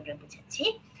ভাষাটাকে আমরা বোঝাচ্ছি,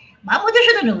 বা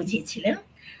মধুসূদনও বুঝিয়েছিলেন,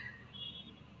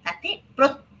 তাতে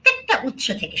প্রত্যেকটা উৎস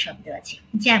থেকে শব্দ আছে।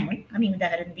 যেমন আমি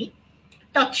উদাহরণ দিই,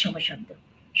 তৎসম শব্দ,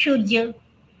 সূর্য,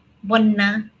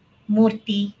 বন্যা,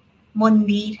 মূর্তি,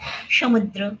 মন্দির,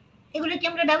 সমুদ্র, এগুলো কি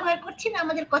আমরা ব্যবহার করছি না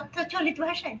আমাদের কথ্যচলিত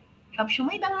ভাষায়?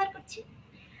 সবসময় ব্যবহার করছি।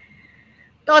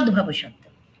 তদ্ভব শব্দ,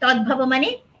 তদ্ভব মানে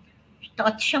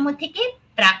তৎসম থেকে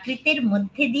প্রাকৃতের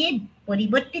মধ্যে দিয়ে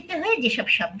পরিবর্তিত হয়ে যেসব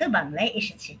শব্দ বাংলায়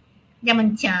এসেছে, যেমন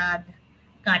চাঁদ,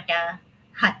 কাঁটা,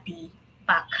 হাতি,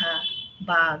 পাখা,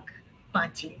 বাঘ,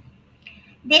 পাঁচিল।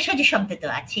 দেশজ শব্দ তো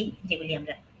আছেই, যেগুলি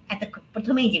আমরা এতক্ষণ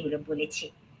প্রথমেই যেগুলো বলেছি,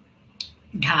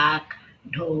 ঢাক,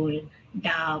 ঢোল,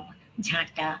 ডাব,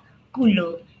 ঝাঁটা, কুলো,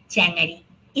 চ্যাঙারি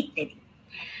ইত্যাদি,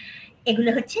 এগুলো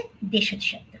হচ্ছে দেশজ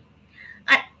শব্দ।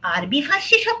 আর আরবি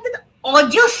ফার্সি শব্দ তো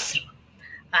অজস্র।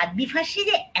 আরবি ফার্সি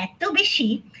যে এত বেশি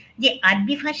যে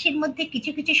আরবি ফার্সির মধ্যে কিছু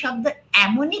কিছু শব্দ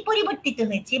এমনই পরিবর্তিত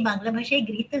হয়েছে, বাংলা ভাষায়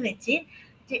গৃহীত হয়েছে,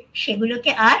 যে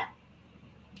সেগুলোকে আর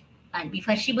আরবি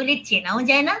ফার্সি বলে চেনাও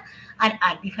যায় না, আর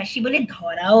আরবি ফার্সি বলে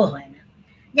ধরাও হয় না।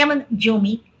 যেমন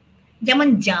জমি, যেমন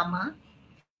জামা,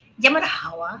 যেমন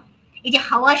হাওয়া। এই যে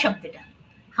হাওয়া শব্দটা,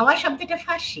 হাওয়া শব্দটা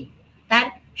ফার্সি, তার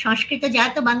সংস্কৃত যা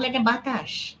তো বাংলাটা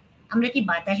বাতাস। আমরা কি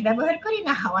বাতাস ব্যবহার করি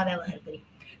না হাওয়া ব্যবহার করি?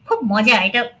 খুব মজা,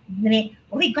 এটা মানে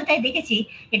অভিজ্ঞতায় দেখেছি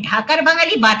যে ঢাকার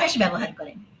বাঙালি বাতাস ব্যবহার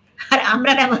করেন, আর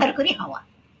আমরা ব্যবহার করি হাওয়া।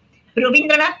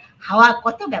 রবীন্দ্রনাথ হাওয়া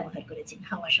কত ব্যবহার করেছেন,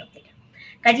 হাওয়া শব্দটা।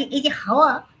 কাজে এই যে হাওয়া,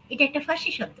 এটা একটা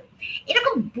ফার্সি শব্দ।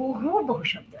 এরকম বহু বহু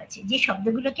শব্দ আছে যে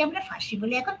শব্দগুলোকে আমরা ফার্সি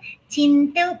বলে এখন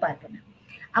চিনতেও পারবো না।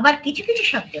 আবার কিছু কিছু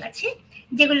শব্দ আছে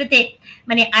যেগুলোতে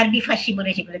মানে আরবি ফার্সি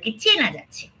বলে যেগুলোকে চেনা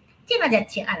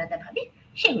যাচ্ছে আলাদাভাবে,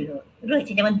 সেগুলো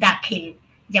রয়েছে, যেমন দাখিল,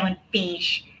 যেমন পেশ,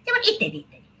 যেমন ইত্যাদি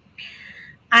ইত্যাদি।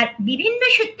 আর বিভিন্ন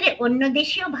সূত্রে অন্য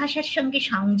দেশীয় ভাষার সঙ্গে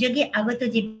সংযোগে আগত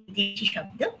যে বিদেশি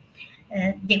শব্দ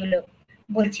যেগুলো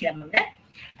বলছিলাম আমরা,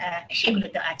 সেগুলো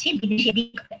তো আছে। বিদেশি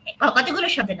কতগুলো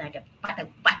শব্দ না, পাতা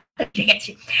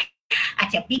গেছে।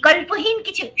 আচ্ছা, বিকল্পহীন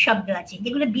কিছু শব্দ আছে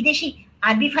যেগুলো বিদেশি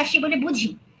আরবি ফার্সি বলে বুঝি,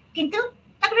 কিন্তু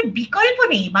তার কোনো বিকল্প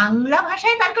নেই, বাংলা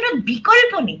ভাষায় তার কোনো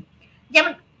বিকল্প নেই।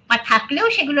 যেমন থাকলেও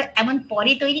সেগুলো এমন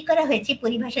পরে তৈরি করা হয়েছে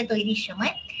পরিভাষা তৈরির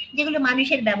সময়, যেগুলো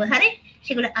মানুষের ব্যবহারে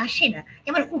সেগুলো আসে না।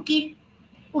 যেমন উকিল,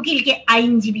 উকিলকে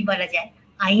আইনজীবী বলা যায়,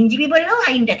 আইনজীবী বললেও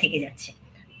আইনটা থেকে যাচ্ছে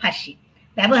ফার্সি।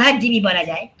 ব্যবহারজীবী বলা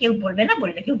যায়, কেউ বলবে না,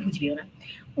 বললে কেউ বুঝবেও না।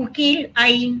 উকিল,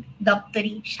 আইন,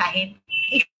 দপ্তরি, সাহেব,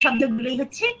 এই শব্দগুলোই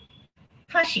হচ্ছে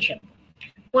ফার্সি শব্দ।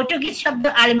 পর্তুগিজ শব্দ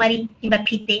আলমারি কিংবা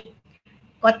ফিতে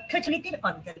কথ্যচলিতের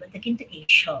অন্তর্গত কিন্তু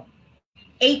এইসব।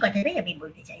 এই কথাটাই আমি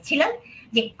বলতে চাইছিলাম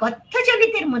যে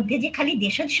কথ্যচলিতের মধ্যে যে খালি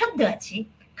দেশজ শব্দ আছে,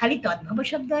 খালি তদ্ভব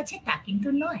শব্দ আছে তা কিন্তু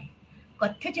নয়।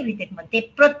 কথ্যচলিতের মধ্যে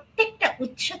প্রত্যেকটা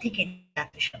উৎস থেকে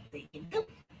জাত শব্দই কিন্তু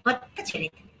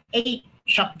কথ্যচলিত এই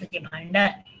শব্দ যে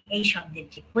ভান্ডার, এই শব্দের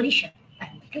যে পরিসর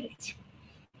তার মধ্যে রয়েছে।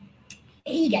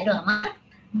 এই গেল আমার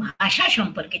ভাষা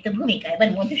সম্পর্কিত ভূমিকা। এবার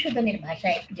মধুসূদনের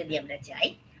ভাষায় যদি আমরা যাই,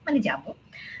 মানে যাব,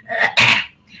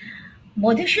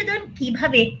 মধুসূদন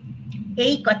কিভাবে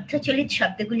এই কথ্যচলিত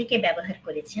শব্দগুলিকে ব্যবহার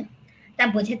করেছেন তা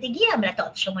বোঝাতে গিয়ে আমরা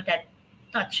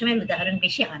তৎসমের উদাহরণ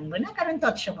বেশি আনবো না, কারণ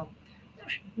তৎসম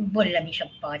বললামই সব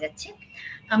পাওয়া যাচ্ছে।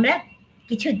 আমরা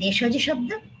কিছু দেশজ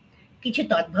শব্দ, কিছু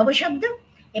তদ্ভব শব্দ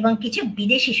এবং কিছু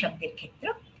বিদেশি শব্দের ক্ষেত্র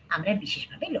আমরা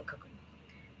বিশেষভাবে লক্ষ্য করব।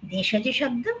 দেশজ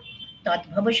শব্দ,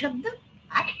 তদ্ভব শব্দ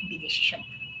আর বিদেশি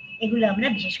শব্দ, এগুলো আমরা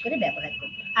বিশেষ করে ব্যবহার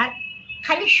করব। আর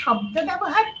খালি শব্দ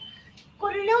ব্যবহার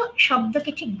করলেও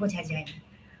শব্দকে ঠিক বোঝা যায় না।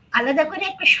 আলাদা করে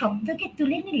একটা শব্দকে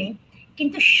তুলে নিলে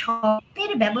কিন্তু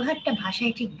শব্দের ব্যবহারটা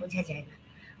ভাষায় ঠিক বোঝা যায় না।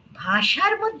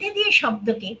 ভাষার মধ্যে দিয়ে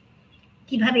শব্দকে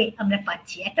কিভাবে আমরা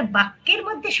পাচ্ছি, একটা বাক্যের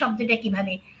মধ্যে শব্দটা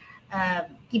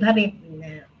কিভাবে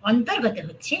অন্তর্গত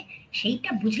হচ্ছে, সেইটা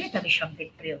বুঝলে তবে শব্দের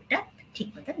প্রয়োগটা ঠিক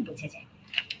মতন বোঝা যায়।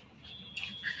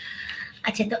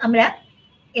 আচ্ছা, তো আমরা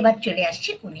এবার চলে আসছি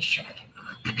 19 শতকে,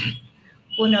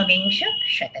 ঊনবিংশ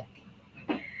শতাব্দী।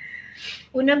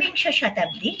 ঊনবিংশ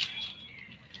শতাব্দী,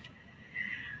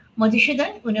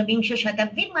 মধুসূদন ঊনবিংশ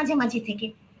শতাব্দীর মাঝামাঝি থেকে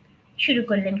শুরু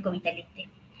করলেন কবিতা লিখতে।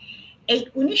 এই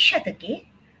 19 শতকে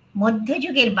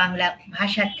মধ্যযুগের বাংলা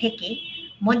ভাষা থেকে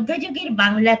মধ্যযুগের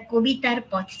বাংলা কবিতার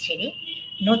পথ ছেড়ে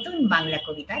নতুন বাংলা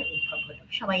কবিতার উদ্ভব হলো।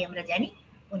 সবাই আমরা জানি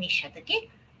 19 শতকে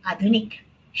আধুনিক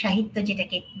সাহিত্য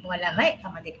যেটাকে বলা হয়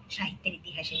আমাদের সাহিত্যের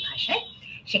ইতিহাসের ভাষায়,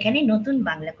 সেখানে নতুন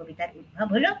বাংলা কবিতার উদ্ভব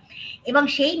হলো। এবং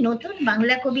সেই নতুন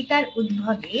বাংলা কবিতার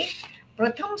উদ্ভবে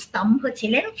প্রথম স্তম্ভ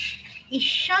ছিলেন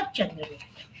ঈশ্বরচন্দ্র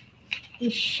গুপ্ত।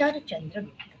 ঈশ্বরচন্দ্র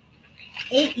গুপ্ত,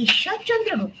 এই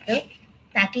ঈশ্বরচন্দ্র গুপ্ত,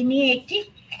 তাকে নিয়ে একটি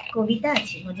কবিতা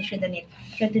আছে মধুসূদনের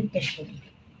চতুর্দশপদী।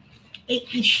 এই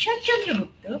ঈশ্বরচন্দ্র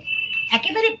গুপ্ত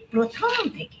একেবারে প্রথম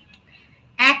থেকে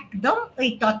একদম ওই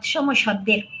তৎসম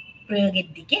শব্দের প্রয়োগের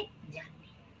দিকে যাননি।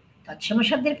 তৎসম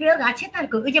শব্দের প্রয়োগ আছে তার,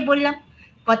 ওই যে বললাম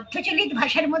কথ্যচলিত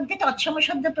ভাষার মধ্যে তৎসম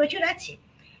শব্দ প্রচুর আছে,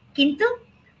 কিন্তু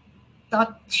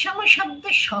তৎসম শব্দ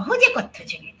সহজে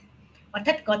কথ্যচলিত,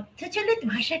 অর্থাৎ কথ্যচলিত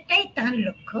ভাষাটাই তার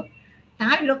লক্ষ্য।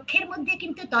 তার লক্ষ্যের মধ্যে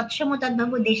কিন্তু তৎসম,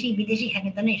 তদ্ভব, দেশি বিদেশি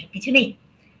হ্যানেতন এসব কিছু নেই।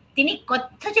 তিনি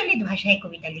কথ্যচলিত ভাষায়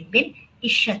কবিতা লিখবেন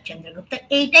ঈশ্বরচন্দ্র গুপ্ত।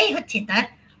 এইটাই হচ্ছে তার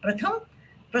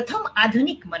প্রথম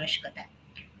আধুনিক মানসিকতা।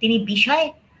 তিনি বিষয়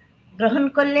গ্রহণ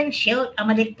করলেন সেও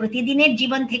আমাদের প্রতিদিনের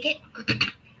জীবন থেকে।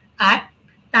 আর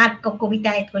তার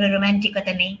কবিতায় কোনো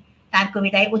রোমান্টিকতা নেই, তার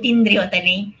কবিতায় অতীন্দ্রিয়তা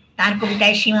নেই, তার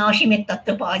কবিতায় সীমা অসীমের তত্ত্ব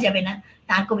পাওয়া যাবে না,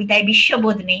 তার কবিতায়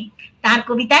বিশ্ববোধ নেই। তার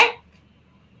কবিতায়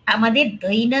আমাদের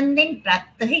দৈনন্দিন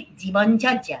প্রাত্যহিক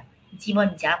জীবনচর্যা,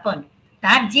 জীবনযাপন,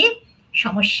 তার যে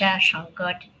সমস্যা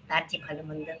সংকট, তার যে ভালো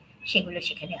মন্দ, সেগুলো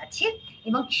সেখানে আছে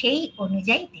এবং সেই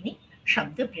অনুযায়ী তিনি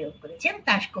শব্দ প্রয়োগ করেছেন।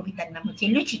 তার কবিতার নাম হচ্ছে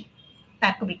লুচি,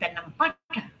 তার কবিতার নাম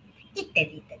পাঠা,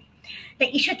 ইত্যাদি ইত্যাদি। তা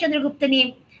ঈশ্বরচন্দ্র গুপ্ত নিয়ে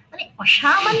মানে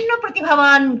অসামান্য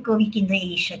প্রতিভাবান কবি কিন্তু এই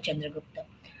ঈশ্বরচন্দ্র গুপ্ত।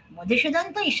 মধুসূদন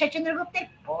তো ঈশ্বরচন্দ্র গুপ্তের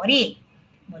পরে,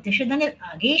 মধুসূদনের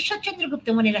আগে ঈশ্বরচন্দ্র গুপ্ত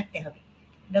মনে রাখতে হবে।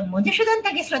 এবং মধুসূদন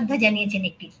তাকে শ্রদ্ধা জানিয়েছেন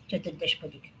একটি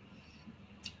চতুর্দশপদীতে।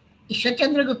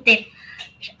 ঈশ্বরচন্দ্র গুপ্তের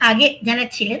আগে যারা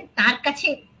ছিলেন তার কাছে,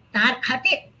 তার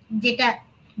হাতে যেটা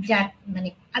যার মানে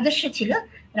আদর্শ ছিল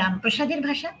রামপ্রসাদের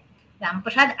ভাষা।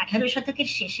 রামপ্রসাদ 18 শতকের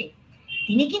শেষে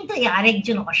তিনি কিন্তু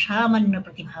আরেকজন অসামান্য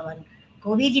প্রতিভাবান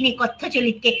কবি, যিনি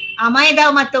কথ্যচলিতকে আমায়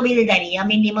দাও মা তবিলদারি,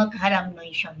 আমি নিমক হারাম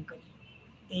নই শঙ্করী,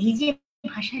 এই যে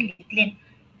ভাষা লিখলেন,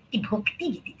 একটি ভক্তি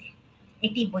গীতিতে,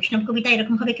 একটি বৈষ্ণব কবিতা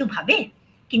এরকম ভাবে কেউ ভাবে?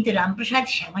 কিন্তু রামপ্রসাদ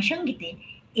শ্যামা সঙ্গীতে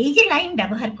এই যে লাইন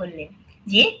ব্যবহার করলেন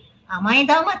যে আমায়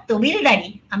দাও মা তবিলদারি,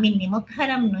 আমি নিমক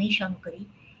হারাম নই শঙ্করী,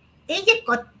 এই যে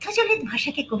কথ্যচলিত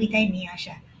ভাষাকে কবিতায় নিয়ে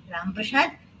আসা রামপ্রসাদ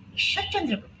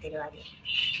ঈশ্বরচন্দ্র গুপ্তেরও আগে,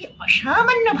 কি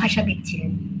অসামান্য ভাষাবিদ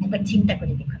ছিলেন একবার চিন্তা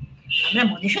করে দেখুন। আমরা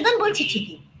মধুসূদন বলছি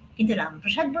ঠিকই, কিন্তু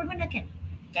রামপ্রসাদ বলবে না কেন?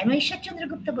 কেন ঈশ্বরচন্দ্র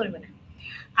গুপ্ত বলবে না?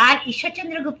 আর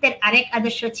ঈশ্বরচন্দ্র গুপ্তের আরেক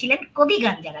আদর্শ ছিলেন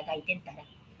কবিগান। যারা গাইতেন তারা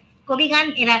কবিগান,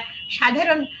 এরা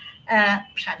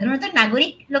সাধারণত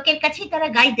নাগরিক লোকের কাছেই তারা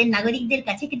গাইতেন, নাগরিকদের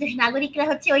কাছে, কিন্তু নাগরিকরা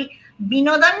হচ্ছে ওই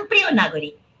বিনোদন প্রিয়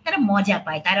নাগরিক, তারা মজা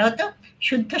পায়, তারা অত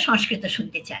শুদ্ধ সংস্কৃত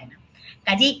শুনতে চায় না।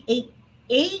 কাজেই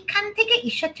এইখান থেকে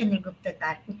ঈশ্বরচন্দ্র গুপ্ত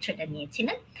তার উৎসটা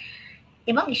নিয়েছিলেন।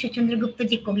 এবং ঈশ্বরচন্দ্র গুপ্ত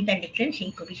যে কবিতা লিখলেন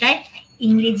সেই কবিতায়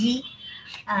ইংরেজি,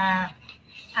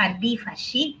 আরবি,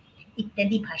 ফার্সি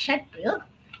ইত্যাদি ভাষার প্রয়োগ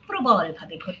প্রবল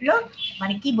ভাবে ঘটলো।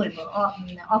 মানে কি বলবো,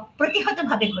 অপ্রতিহত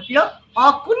ভাবে ঘটলো,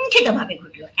 অকুণ্ঠিত ভাবে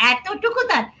ঘটলো। এতটুকু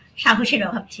তার সাহসের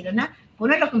অভাব ছিল না,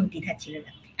 কোনো রকম দ্বিধা ছিল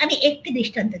না। আমি একটি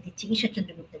দৃষ্টান্ত দিচ্ছি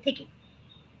ঈশ্বরচন্দ্র গুপ্ত থেকে।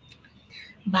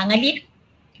 বাঙালির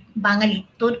বাঙালি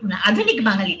তোর আধুনিক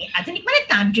বাঙালি নিয়ে, আধুনিক মানে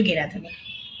তার যুগের আধুনিক,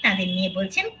 তাদের নিয়ে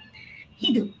বলছেন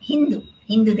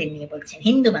হিন্দুদের নিয়ে বলছেন,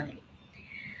 হিন্দু বাঙালি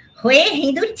হয়ে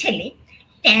হিঁদুর ছেলে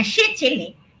ট্যাঁসে চেলে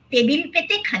টেবিল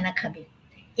পেতে খানা খাবে,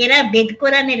 এরা বেদ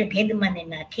কোরআনের ভেদ মানে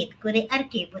না, খেদ করে আর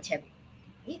কে বোঝাবে।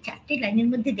 এই 4টে লাইনের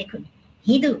মধ্যে দেখুন,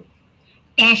 হিঁদু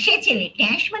ট্যাঁসে চেলে,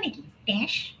 ট্যাঁস মানে কি,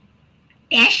 ট্যাঁস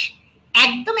ট্যাঁস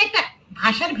একদম একটা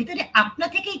ভাষার ভিতরে আপনা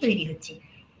থেকেই তৈরি হচ্ছে।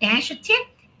 ট্যাঁস হচ্ছে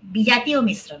বিজাতীয়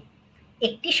মিশ্রণ,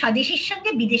 একটি স্বদেশীর সঙ্গে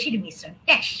বিদেশির মিশ্রণ,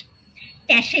 ট্যাঁস।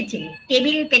 ট্যাঁসে চেলে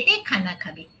টেবিল পেতে খানা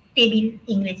খাবে, টেবিল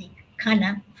ইংরেজি, খানা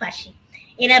ফার্সি,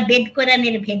 এরা বেদ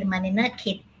কোরআনের ভেদ মানে না,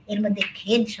 খেদ, এর মধ্যে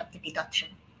খেদ শব্দটি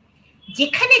তৎসম,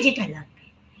 যেখানে যেটা লাগবে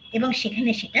এবং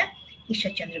সেখানে সেটা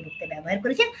ঈশ্বরচন্দ্র গুপ্ত ব্যবহার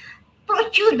করেছেন।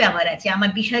 প্রচুর ব্যবহার আছে,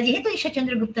 আমার বিষয় যেহেতু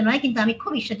ঈশ্বরচন্দ্র গুপ্ত নয়, কিন্তু আমি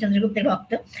খুব ঈশ্বরচন্দ্র গুপ্তের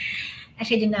ভক্ত,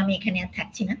 সেই জন্য আমি এখানে আর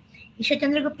থাকছি না।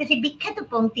 ঈশ্বরচন্দ্র গুপ্তের সেই বিখ্যাত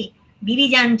পংক্তি, বিবি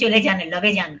যান চলে যান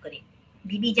লবে যান করে,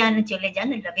 বিবি যান চলে যান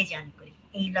লবে যান করে,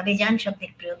 এই লবে যান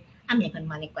শব্দের প্রয়োগ আমি এখন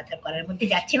মানে কথা করার মধ্যে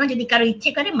যাচ্ছি না, যদি কারো ইচ্ছে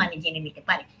করে মানে জেনে নিতে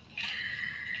পারে।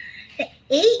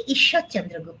 এই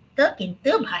ঈশ্বরচন্দ্র গুপ্ত কিন্তু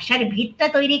ভাষার ভিতটা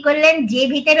তৈরি করলেন, যে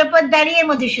ভিতের উপর দাঁড়িয়ে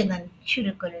মধুসূদন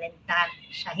শুরু করলেন তার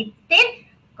সাহিত্যের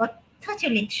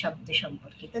কথ্যচলিত শব্দ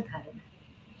সম্পর্কিত ধারণা।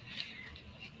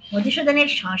 মধুসূদনের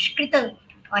সংস্কৃত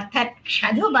অর্থাৎ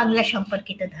সাধু বাংলা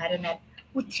সম্পর্কিত ধারণার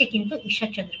উৎসে কিন্তু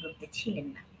ঈশ্বরচন্দ্র গুপ্ত ছিলেন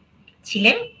না।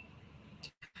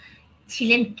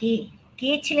 ছিলেন কে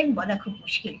ছিলেন বলা খুব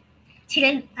মুশকিল।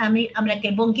 ছিলেন আমরা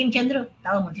বঙ্কিমচন্দ্র,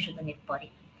 তাও মধুসূদনের পরে।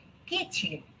 কে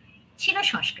ছিলেন? ছিল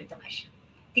সংস্কৃত ভাষা,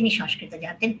 তিনি সংস্কৃত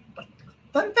জানতেন,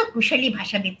 অত্যন্ত কুশলী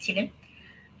ভাষাবিদ ছিলেন।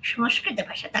 সংস্কৃত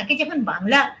ভাষা, তাকে যখন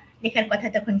বাংলা লেখার কথা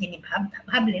তখন যিনি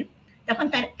ভাবলেন, তখন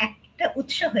তার একটা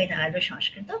উৎস হয়ে দাঁড়ালো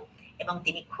সংস্কৃত, এবং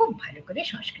তিনি খুব ভালো করে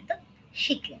সংস্কৃত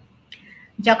শিখলেন।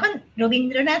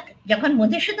 যখন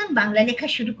মধুসূদন বাংলা লেখা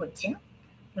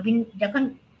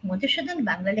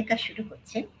শুরু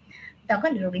করছেন,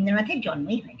 তখন রবীন্দ্রনাথের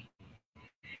জন্মই হয়নি,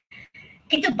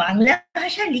 কিন্তু বাংলা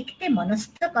ভাষা লিখতে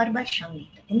মনস্থ করবার সঙ্গে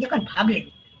তিনি যখন ভাবলেন,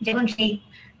 যখন সেই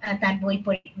তার বই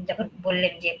পড়ে যখন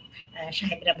বললেন যে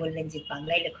সাহেবরা বললেন যে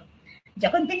বাংলায় লেখো,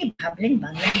 যখন তিনি ভাবলেন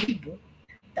বাংলায় লিখব,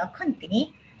 তখন তিনি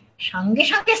সঙ্গে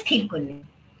সঙ্গে স্থির করলেন।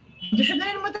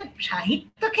 মধুসূদনের মতন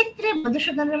সাহিত্য ক্ষেত্রে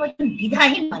মধুসূদনের মতন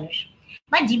দ্বিধাহীন মানুষ,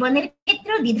 বা জীবনের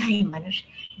ক্ষেত্রেও দ্বিধাহীন মানুষ,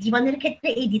 জীবনের ক্ষেত্রে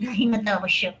এই দ্বিধাহীনতা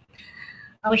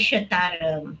অবশ্য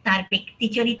তার ব্যক্তি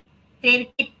চরিত্রের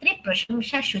ক্ষেত্রে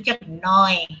প্রশংসা সূচক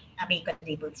নয়, আমি এই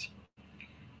কথাই বলছি।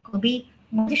 কবি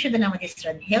মধুসূদন আমাদের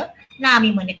শ্রদ্ধেয় না, আমি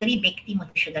মনে করি ব্যক্তি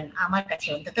মধুসূদন আমার কাছে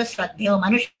অন্তত শ্রদ্ধেয়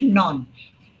মানুষ নন,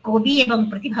 কবি এবং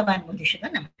প্রতিভাবান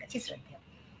মধুসূদন আমার কাছে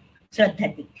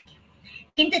শ্রদ্ধার দিক থেকে।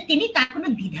 কিন্তু তিনি তার কোনো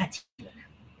দ্বিধা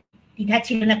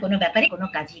ছিল না কোনো ব্যাপারে, কোনো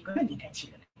কাজে কোনো দ্বিধা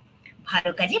ছিল না। ভালো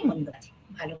কাজে মন্দ কাজে,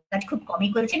 ভালো কাজ খুব কমই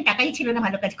করেছেন, টাকাই ছিল না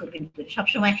ভালো কাজ করবেন কি করে,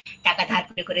 সবসময় টাকা ধার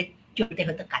করে চলতে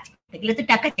হতো, কাজ করতে গেলে তো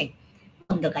টাকা চাই।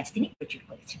 মন্দ কাজ তিনি প্রচুর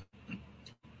করেছেন,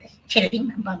 ছেড়ে দিন,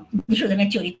 মধুসূদনের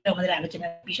চরিত্র আমাদের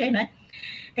আলোচনার বিষয় নয়।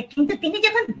 কিন্তু তিনি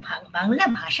যখন বাংলা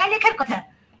ভাষা লেখার কথা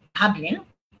ভাবলেন,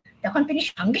 তখন তিনি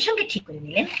সঙ্গে সঙ্গে ঠিক করে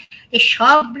নিলেন যে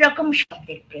সব রকম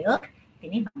শব্দের প্রয়োগ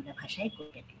তিনি বাংলা ভাষায়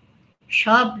করবেন,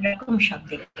 সব রকম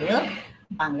শব্দের প্রয়োগ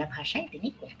বাংলা ভাষায় তিনি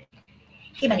করবেন।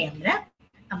 এবারে আমরা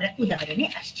উদাহরণে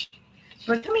আসছি।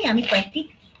 প্রথমেই আমি কয়েকটি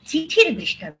চিঠির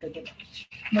দৃষ্টান্ত দেব।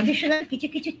 মধুসূদন কিছু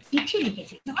কিছু চিঠি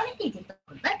লিখেছিলেন, অনেকেই যেত,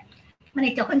 মানে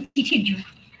তখন চিঠির যুগ।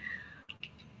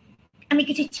 আমি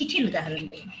কিছু চিঠির উদাহরণ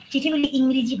দেব। চিঠিগুলি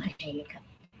ইংরেজি ভাষায় লেখা,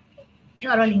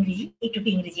 সরল ইংরেজি, একটু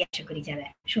ইংরেজি আশা করি যারা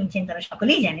শুনছেন তারা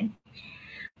সকলেই জানেন।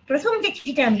 প্রথম যে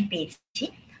চিঠিটা আমি পেয়েছি,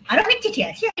 আরো অনেক চিঠি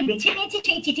আছে, আমি বেছে নিয়েছি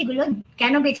সেই চিঠিগুলো।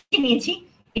 কেন বেছে নিয়েছি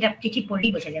এটা চিঠি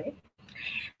পড়লেই বোঝা যাবে।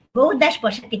 গৌরদাস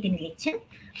বসাককে তিনি লিখছেন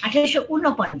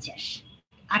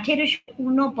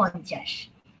 1849।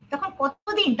 তখন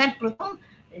কতদিন, তার প্রথম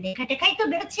লেখা টেখাই তো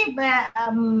বেরোচ্ছে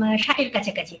 60-এর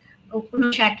কাছাকাছি,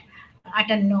 59, 58,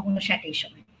 59 এই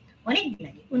সময়, অনেকদিন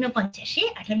আগে।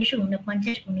 1849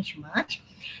 19 মার্চ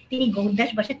তিনি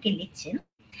গৌরদাস বসাককে লিখছেন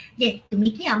যে তুমি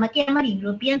কি আমাকে আমার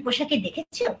ইউরোপিয়ান পোশাকে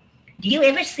দেখেছো? Do you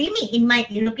ever see me in my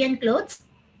European clothes?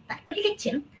 তারপরে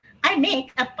লিখছেন I make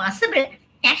a passable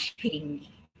cash feringi,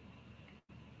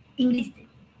 ইংলিশে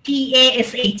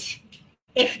TASH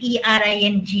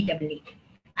FERINGA,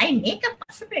 I make a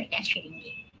passable cash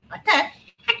feringi, অর্থাৎ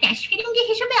ক্যাশ ফিরিঙ্গি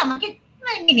হিসেবে আমাকে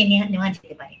মেনে নেওয়া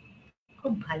যেতে পারে।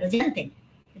 খুব ভালো জানতেন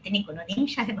তিনি কোনোদিন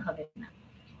সাহেব হবেন না,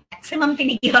 ম্যাক্সিমাম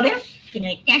তিনি কি হবেন, তিনি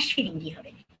ওই ক্যাশ ফিরিঙ্গি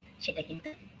হবেন। সেটা কিন্তু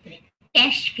তিনি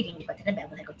ক্যাশ ফিরিঙ্গি কথাটা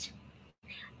ব্যবহার করছেন।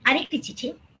 আরেকটি চিঠি,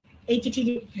 এই চিঠি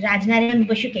রাজনারায়ণ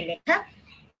বসুকে লেখা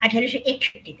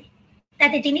 1861-তে।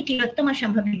 তাতে তিনি তিলোত্তমা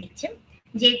সম্ভবে লিখছেন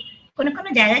যে কোনো কোনো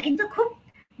জায়গা কিন্তু খুব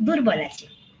দুর্বল আছে,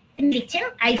 তিনি লিখছেন,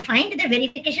 I find the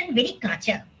verification very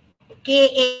কাঁচা,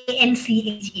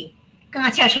 KANCHA,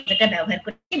 কাঁচা শব্দটা ব্যবহার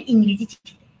করছেন ইংরেজি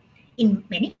চিঠিতে, ইন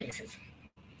মেনি প্লেসেস।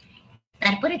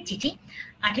 তারপরে চিঠি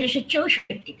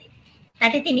 1864-তে,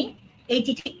 তাতে তিনি, এই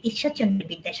চিঠি ঈশ্বরচন্দ্র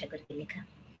বিদ্যাসাগরকে লেখা,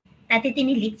 তাতে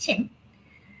তিনি লিখছেন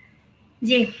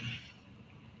যে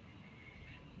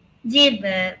যে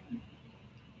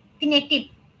তিনি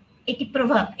একটি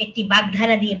প্রভাব, একটি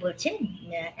বাগধারা দিয়ে বলছেন,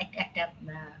 একটা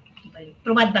কি বলে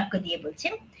প্রবাদ বাক্য দিয়ে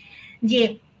বলছেন যে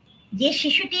যে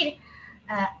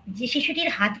শিশুটির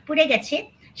হাত পুড়ে গেছে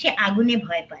সে আগুনে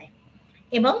ভয় পায়,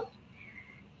 এবং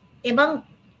এবং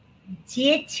যে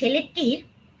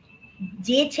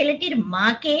ছেলেটির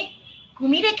মাকে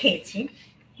কুমিরে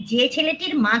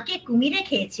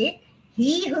খেয়েছে,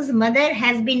 he whose mother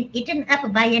has been eaten up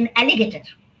by an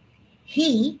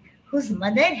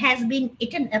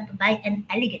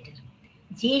alligator,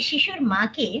 যে শিশুর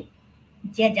মাকে,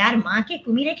 যার মাকে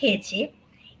কুমিরে খেয়েছে,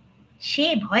 সে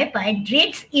ভয় পায়,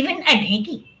 dreads even a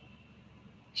ঢেঁকি,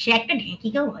 সে একটা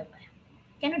ঢেঁকিকেও ভয় পায়।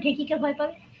 কেন ঢেঁকিকে ভয়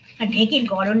পাবে? আর ঢেঁকির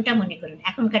গড়নটা মনে করুন,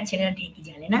 এখনকার ছেলেরা ঢেঁকি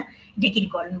জানে না, ঢেঁকির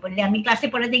গড়ন বললে আমি ক্লাসে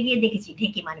পড়াতে গিয়ে দেখেছি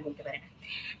ঢেঁকি মানে বলতে পারে না।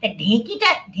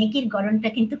 ঢেঁকির গড়নটা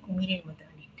কিন্তু কুমিরের মতো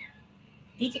অনেকটা।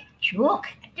 এই যে চোখ,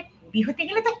 একটা কবি হতে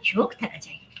গেলে তার চোখ থাকা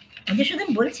চাই। মধুসূদন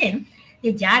বলছেন যে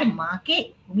যার মাকে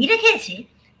কুমিরে খেয়েছে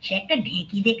সে একটা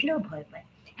ঢেঁকি দেখলেও ভয় পায়,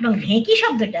 এবং ঢেঁকি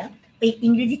শব্দটা ওই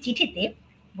ইংরেজি চিঠিতে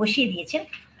বসিয়ে দিয়েছেন।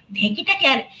 ঢেঁকিটাকে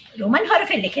আর রোমান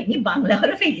হরফে লেখেননি, বাংলা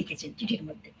হরফেই লিখেছেন চিঠির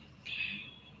মধ্যে।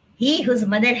 He whose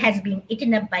mother has been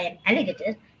eaten up by an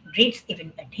alligator dreads even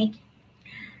a ঢেঁকি।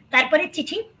 তারপরে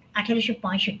চিঠি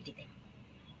 1865-তে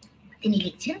তিনি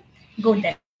লিখছেন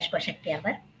গৌরদাস বসাককে,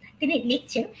 আবার তিনি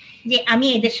লিখছেন যে আমি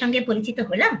এদের সঙ্গে পরিচিত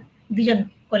হলাম, দুজন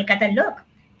কলকাতার লোক,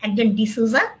 একজন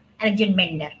ডিসুজা আর একজন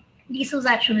মেন্ডার।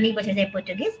 ডিসুজা শুনলেই বোঝা যায়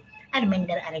পর্তুগিজ, আর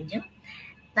মেন্ডার আরেকজন।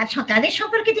 তাদের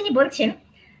সম্পর্কে তিনি বলছেন,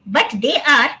 বাট দে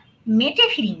আর মেটে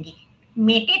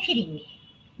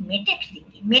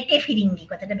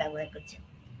কথাটা ব্যবহার করছেন।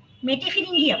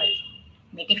 মেটে-ফিরিঙ্গি আবার কি?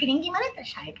 মেটে-ফিরিঙ্গি মানে তার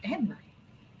সাহেব টাহেব নয়,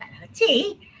 তারা হচ্ছে এই,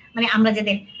 মানে আমরা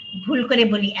যাদের ভুল করে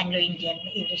বলি অ্যাংলো ইন্ডিয়ান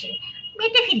ইংলিশে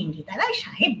মেটে-ফিরিঙ্গি, তারা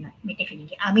সাহেব নয়,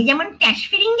 মেটে-ফিরিঙ্গি। আমি যেমন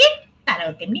ট্যাশ-ফিরিঙ্গি,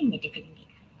 তারাও তেমনি মেটে-ফিরিঙ্গি।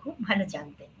 খুব ভালো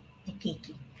জানতেন যে কে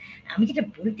কি। আমি যেটা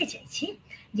বলতে চাইছি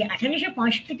যে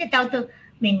 1865-তে তাও তো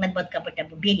মেঘনাদ বধ কাপড়টা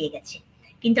বেরিয়ে গেছে,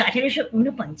 কিন্তু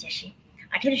 1849-এ,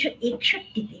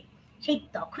 1861-তে সেই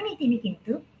তখনই তিনি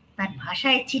কিন্তু তার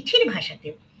ভাষায়, চিঠির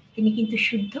ভাষাতেও তিনি কিন্তু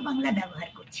শুদ্ধ বাংলা ব্যবহার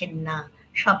করছেন না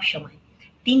সব সময়।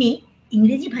 তিনি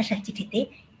ইংরেজি ভাষার চিঠিতে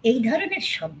এই ধরনের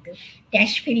শব্দ,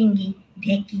 ট্যাশ ফিরিঙ্গি,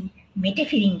 ঢেঁকি, মেটে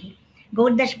ফিরিঙ্গি,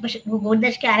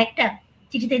 গৌরদাসকে আরেকটা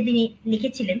চিঠিতে তিনি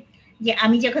লিখেছিলেন যে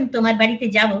আমি যখন তোমার বাড়িতে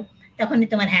যাব তখন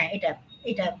তোমার, হ্যাঁ এটা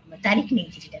তারিখ নেই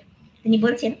চিঠিটা, তিনি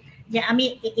বলছেন যে আমি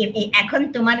এখন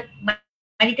তোমার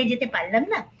বাড়িতে যেতে পারলাম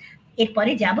না,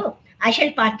 এরপরে যাব, আই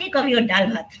শ্যাল পার্টেক অফ ইউর ডাল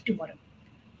ভাত টুমরো।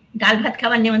 ডাল ভাত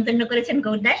খাবার নেমন্তন্ন করেছেন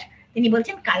গৌরদাস, তিনি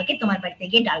বলছেন কালকে তোমার বাড়িতে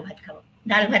গিয়ে ডাল ভাত খাবো।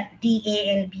 ডাল ভাত,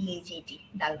 DALBAT,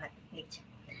 ডাল ভাত লিখছেন।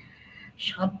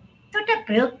 শব্দটা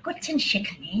প্রয়োগ করছেন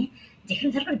সেখানে যেখানে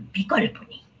তারপর বিকল্প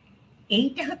নেই।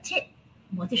 এইটা হচ্ছে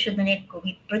মধুসূদনের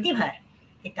কবি প্রতিভার,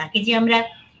 যে তাকে যে আমরা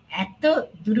এত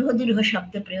দুরূহ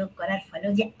শব্দ প্রয়োগ করার ফলে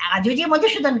যে আজও যে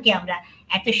মধুসূদনকে আমরা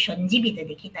এত সঞ্জীবিত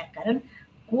দেখি, তার কারণ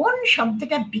কোন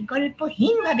শব্দটা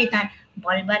বিকল্পহীন ভাবে তার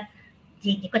বলবার,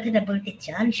 যে কথাটা বলতে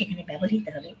চান সেখানে ব্যবহৃত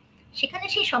হবে, সেখানে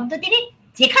সেই শব্দ তিনি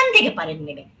যেখান থেকে পারেন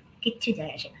নেবেন, কিচ্ছু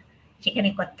যায় আসে না। সেখানে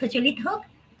কথ্যচলিত হোক,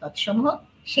 তৎসম হোক,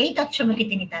 সেই তৎসমকে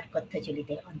তিনি তার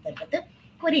কথ্যচলিতের অন্তর্গত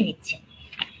করে নিচ্ছেন।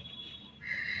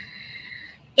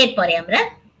 এরপরে আমরা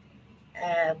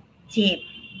যে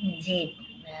যে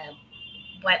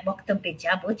বক্তব্যে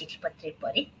যাব চিঠিপত্রের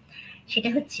পরে, সেটা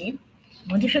হচ্ছে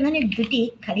মধুসূদনের দুটি,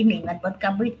 খালি মেঘনাদ বধ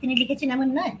কাব্য তিনি লিখেছেন এমন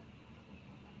নয়,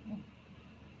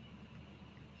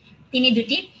 তিনি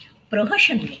দুটি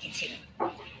প্রহসন লিখেছিলেন।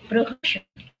 প্রহসন,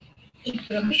 এই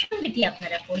প্রহসন দুটি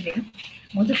আপনারা পড়বেন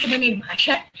মধুসূদনের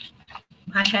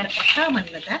ভাষার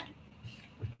অসামান্যতা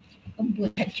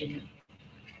বোঝার জন্য।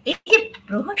 এই যে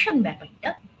প্রহসন ব্যাপারটা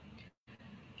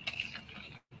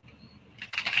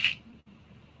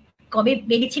কবে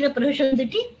বেরিয়েছিল, প্রহসন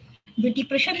দুটি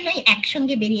প্রহসন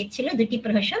একসঙ্গে বেরিয়েছিল, দুটি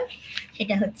প্রহসন।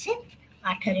 সেটা হচ্ছে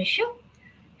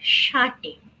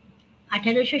 1860-এ।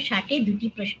 1860-এ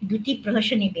দুটি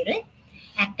প্রহসনে বেরোয়,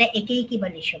 একটা একে কি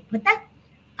বলে সভ্যতা,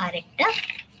 আর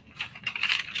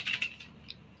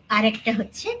একটা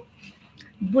হচ্ছে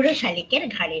বুড়ো শালিকের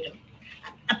ঘাড়েরও।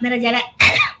 আপনারা যারা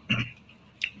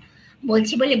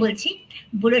বলছি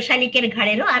বুড়ো শালিকের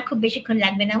ঘাড়েরও, আর খুব বেশিক্ষণ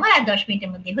লাগবে না আমার, আর 10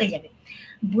 মিনিটের মধ্যে হয়ে যাবে।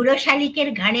 বুড়ো শালিকের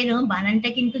ঘাড়েরও বানানটা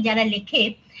কিন্তু যারা লেখে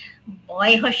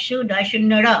বয় হস্য ডয়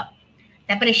শূন্য র,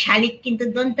 তারপরে শালিক কিন্তু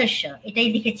দন্তস্ব, এটাই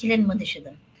লিখেছিলেন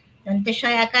মধুসূদন। দন্তস্ব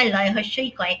আকার লয় হস্যই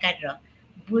কয়কার র,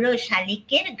 বুড়ো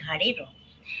শালিকের ঘাড়ে র।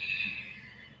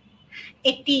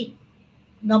 একটি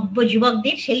নব্য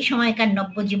যুবকদের, সেই সময়কার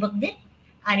নব্য যুবকদের,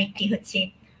 আর একটি হচ্ছে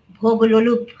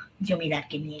ভোগলোলুপ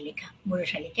জমিদারকে নিয়ে লেখা, বুড়ো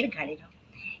শালিকের ঘাড়ে র।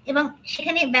 এবং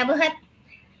সেখানে ব্যবহার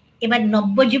এবার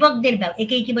নব্য যুবকদের,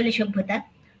 একেই কি বলে সভ্যতা,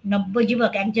 নব্য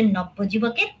যুবক, একজন নব্য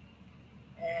যুবকের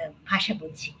ভাষা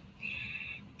বলছি।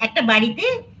 একটা বাড়িতে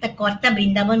তার কর্তা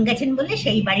বৃন্দাবন গেছেন বলে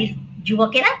সেই বাড়ির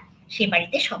যুবকেরা সে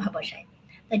বাড়িতে সভা বসায়।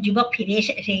 তার যুবক ফিরে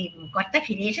এসে, সেই কর্তা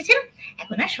ফিরে এসেছেন,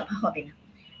 এখন আর সভা হবে না।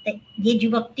 তাই যে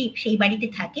যুবকটি সেই বাড়িতে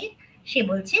থাকে সে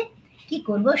বলছে, কি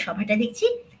করব, সভাটা দেখছি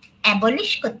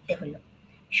অ্যাবলিশ করতে হলো,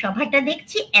 সভাটা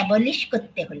দেখছি অ্যাবলিশ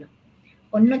করতে হলো।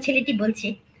 অন্য ছেলেটি বলছে,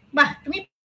 বাহ, তুমি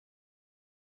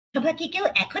সভা কি কেউ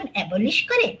এখন অ্যাবলিশ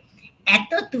করে?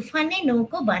 এত তুফানে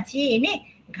নৌকো বাঁচিয়ে এনে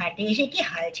ঘাটে এসে কি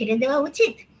হাল ছেড়ে দেওয়া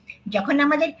উচিত? যখন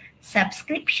আমাদের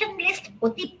সাবস্ক্রিপশন লিস্ট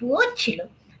অতি পুয়ার ছিল,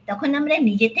 তখন আমরা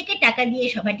নিজে থেকে টাকা দিয়ে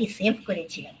সভাটি সেভ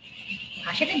করেছিলাম।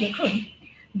 ভাষাটা দেখুন,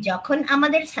 যখন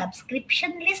আমাদের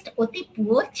সাবস্ক্রিপশন লিস্ট অতি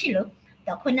পুয়ার ছিল,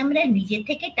 তখন আমরা নিজে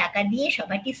থেকে টাকা দিয়ে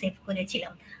সভাটি সেভ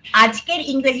করেছিলাম। আজকের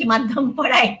ইংরেজি মাধ্যম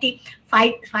পড়া একটি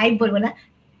 5 বলবো না,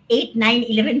 8, 9,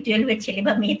 11, 12 এর ছেলে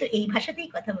বা মেয়ে তো এই ভাষাতেই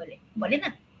কথা বলে না।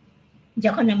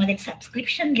 যখন আমাদের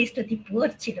সাবস্ক্রিপশন লিস্ট অতি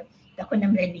পুয়ার ছিল, তখন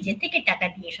আমরা নিজে থেকে টাকা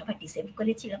দিয়ে সভাটি সেভ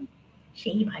করেছিলাম।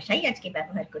 সেই ভাষাই আজকে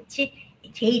ব্যবহার করছে,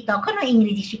 সেই তখনও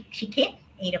ইংরেজি শিখে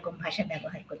এইরকম ভাষা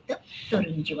ব্যবহার করত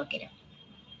তরুণ যুবকেরা।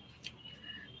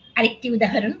 আরেকটি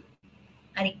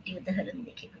উদাহরণ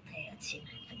দেখে কোথায় আছে,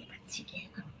 পাচ্ছি কি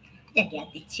এখন, যাকে আর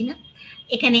দিচ্ছি না।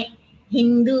 এখানে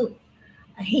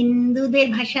হিন্দুদের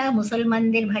ভাষা,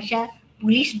 মুসলমানদের ভাষা,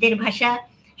 পুলিশদের ভাষা,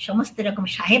 সমস্ত রকম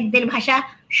সাহেবদের ভাষা,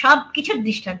 সব কিছুর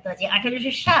দৃষ্টান্ত আছে।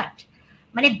 1860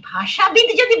 মানে ভাষাবিদ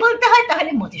যদি বলতে হয়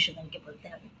তাহলে মধুসূদনকে বলতে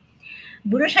হবে।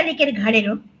 বুড়ো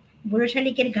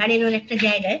শালিকের ঘাড়েরও একটা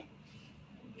জায়গায়,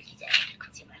 দেখি জায়গাটা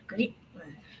খুঁজে বার করি,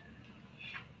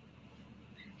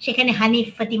 সেখানে হানিফ,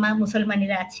 ফাতিমা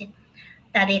মুসলমানেরা আছে,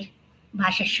 তাদের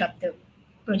ভাষার শব্দ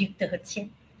প্রযুক্ত হচ্ছে।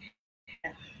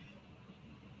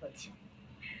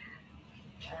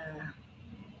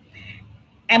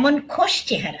 এমন খোশ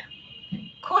চেহারা,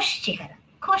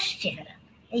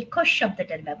 এই খোশ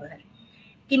শব্দটার ব্যবহার।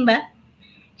 কিংবা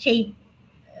সেই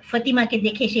ফতিমাকে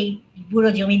দেখে সেই বুড়ো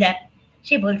জমিদার,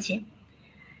 সে বলছে,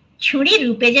 ছুরি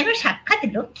রূপে যেন সাক্ষাৎ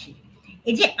লক্ষ্মী,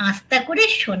 এই যে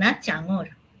আস্তাকুরের সোনা চাঙর।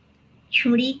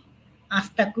 ছুরি,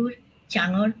 আস্তাকুর,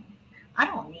 চাঙর,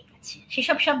 আরো অনেক আছে।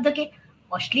 সেসব শব্দকে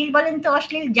অশ্লীল বলেন তো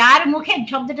অশ্লীল, যার মুখে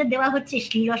শব্দটা দেওয়া হচ্ছে,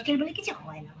 শ্লীল অশ্লীল বলে কিছু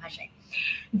হয় না ভাষায়,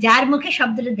 যার মুখে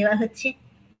শব্দটা দেওয়া হচ্ছে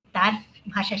তার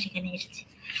ভাষা সেখানে এসেছে।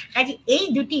 কাজে এই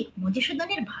দুটি,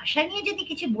 মধুসূদনের ভাষা নিয়ে যদি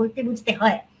কিছু বলতে বুঝতে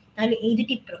হয়, তাহলে এই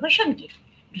দুটি প্রহসনকে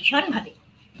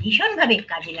ভীষণভাবে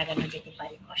কাজে লাগানো যেতে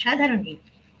পারে। অসাধারণ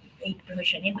এই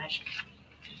প্রহসনের ভাষা।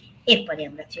 এরপরে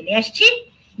আমরা চলে আসছি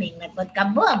মেঘনাদ বধ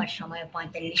কাব্য। আমার সময়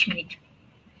 45 মিনিট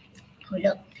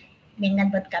হলো। মেঘনাদ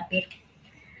বধ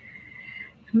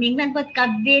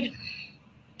কাব্যের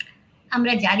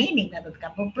আমরা জানি, মেঘনাদ বধ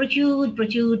কাব্য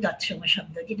প্রচুর তৎসম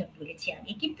শব্দ, যেটা বলেছি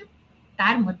আগে। কিন্তু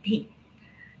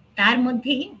তার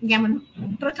মধ্যেই যেমন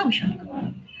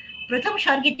প্রথম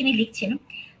স্বর্গে তিনি লিখছেন,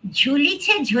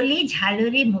 ঝুলিছে ঝুলি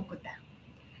ঝালরে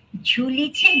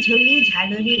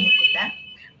মুকুতা,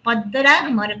 পদ্মরাগ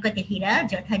মরকতে হীরা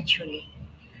যথা ঝোলে,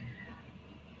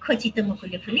 খচিত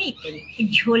মুকুলে ফুলে ইত্যাদি।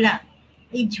 ঝোলা,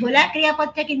 এই ঝোলা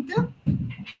ক্রিয়াপদটা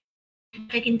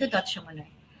কিন্তু তৎসম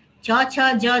নয়। চ ছ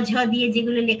জ ঝ দিয়ে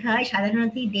যেগুলো লেখা হয়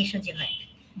সাধারণত দেশজে হয়।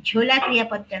 ঝোলা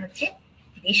ক্রিয়াপদটা হচ্ছে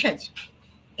দেশজ।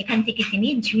 এখান থেকে তিনি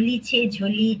ঝুলিছে,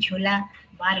 ঝোলি, ঝোলা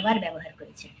বারবার ব্যবহার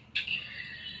করেছেন।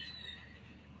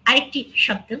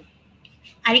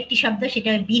 আরেকটি শব্দ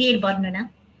সেটা বীরের বর্ণনা।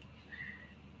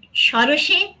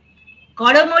 সরসে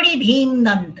করমরি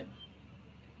ভীমদন্ত,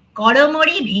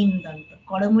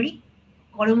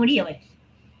 করমরি আবার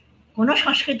কোনো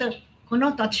সংস্কৃত কোনো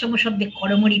তৎসম শব্দে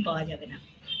করমরি পাওয়া যাবে না।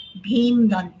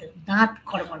 ভীমদন্ত, দাঁত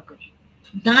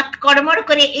কড়মড়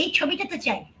করে এই ছবিটা তো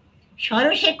চাই।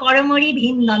 সরসে করমরি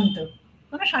ভীমদন্ত,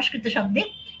 কোনো সংস্কৃত শব্দে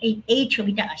এই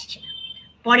ছবিটা আসছে না।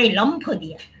 পরে লম্ফ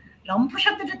দিয়া, লম্ফ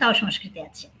শব্দটা তাও সংস্কৃতে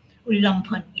আছে,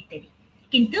 উল্লম্ফন ইত্যাদি।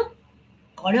 কিন্তু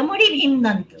করমরি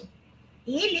ভীমদন্ত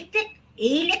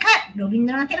এই লেখা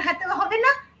রবীন্দ্রনাথের হাতেও হবে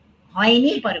না,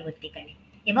 হয়নি পরবর্তীকালে,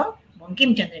 এবং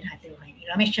বঙ্কিমচন্দ্রের হাতেও হয়নি,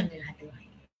 রমেশচন্দ্রের হাতেও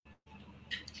হয়নি।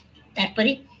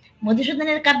 তারপরে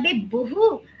মধুসূদনের কাব্যে বহু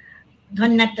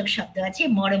ধ্বন্যাত্মক শব্দ আছে,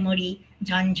 মরমরি,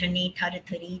 ঝনঝনি,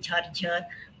 থরথরি, ঝরঝর,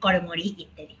 করমরি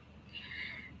ইত্যাদি।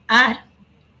 আর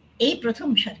এই প্রথম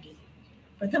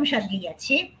স্বর্গেই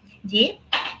আছে যে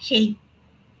সেই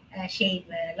সেই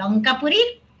লঙ্কাপুরীর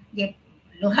যে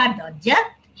লোহার দরজা,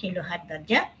 সেই লোহার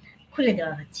দরজা খুলে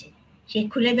দেওয়া হচ্ছে। সেই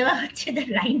খুলে দেওয়া হচ্ছে, তার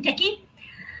লাইনটা কি,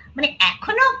 মানে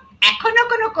এখনো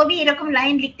কোনো কবি এরকম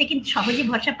লাইন লিখতে কিন্তু সহজে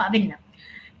ভরসা পাবেন না।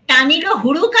 টানিল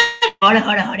হুড়ুকা হড়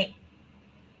হড় হড়ে,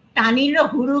 টানিল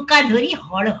হুড়ুকা ধরি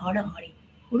হড় হড় হড়ে।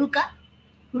 হুড়ুকা,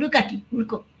 হুড়ুকা কি,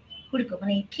 হুড়কো, হুড়কো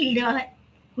মানে খিল দেওয়া হয়,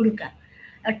 হুড়ুকা।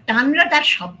 আর টানলো, তার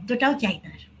শব্দটাও চাই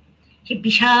তার। সে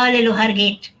বিশাল লোহার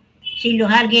গেট, সেই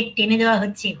লোহার গেট টেনে দেওয়া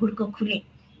হচ্ছে, হুড়কো খুলে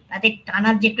তাদের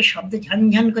টানার যে একটু শব্দ,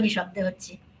 ঝনঝন করে শব্দ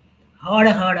হচ্ছে, হড়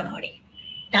হড় হড়ে,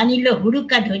 টানিল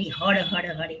হুড়ুকা ধরি হড় হড়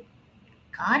হড়ে।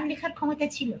 কার লেখার ক্ষমতা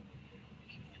ছিল,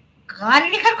 কার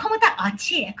লেখার ক্ষমতা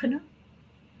আছে এখনো?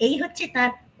 এই হচ্ছে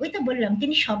তার, ওই তো বললাম,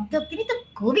 তিনি তো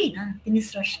কবি না, তিনি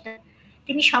স্রষ্টা।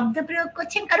 তিনি শব্দ প্রয়োগ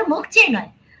করছেন কারো মুখ চেয়ে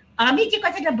নয়। আমি যে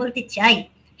কথাটা বলতে চাই,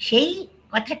 সেই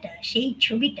কথাটা, সেই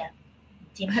ছবিটা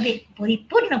যেভাবে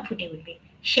পরিপূর্ণ ফুটে উঠবে,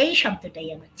 সেই শব্দটাই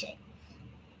আমার চাই।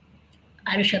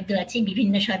 আরো শব্দ আছে,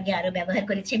 বিভিন্ন স্বর্গে আরো ব্যবহার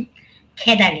করেছেন।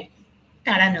 খেদালে,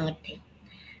 তাড়ানো অর্থে।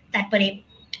 তারপরে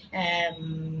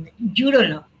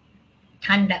জুড়োনো,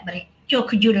 ঠান্ডা মানে চোখ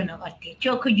জুড়োনো অর্থে।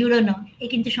 চোখ জুড়োনো এ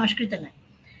কিন্তু সংস্কৃত নয়।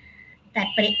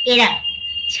 তারপরে এরা,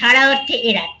 ছাড়া অর্থে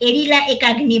এরা। এরিলা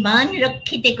একাগ্নিবান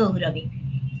রক্ষিতে কৌরবে,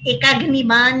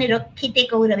 একাগ্নিবান রক্ষিতে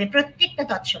কৌরবে, প্রত্যেকটা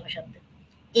তৎসম শব্দ।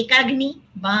 একাগ্নি,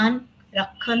 বান,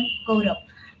 রক্ষণ, কৌরব,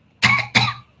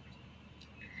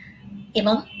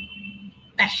 এবং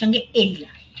তার সঙ্গে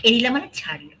এরিলা। এরিলা মানে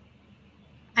ছাড়লো।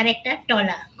 আর একটা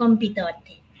টলা, কম্পিত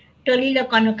অর্থে। টলিল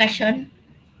কনকাসন,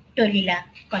 টলিলা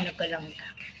কনকলঙ্কা।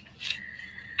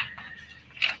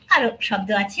 আরো শব্দ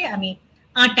আছে। আমি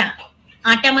আটা,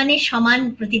 আটা মানে সমান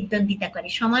প্রতিদ্বন্দ্বিতা করে,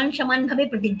 সমান সমান ভাবে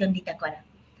প্রতিদ্বন্দ্বিতা করা।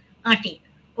 আটে,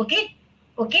 ওকে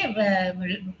ওকে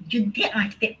যুদ্ধে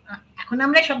আঁটতে, এখন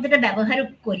আমরা শব্দটা ব্যবহার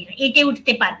করি না, এটে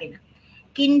উঠতে পারবে না,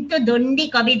 কিন্তু দণ্ডী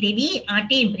কবে দেবী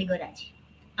আটে মৃগরাজে।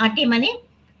 আটে মানে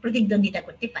প্রতিদ্বন্দ্বিতা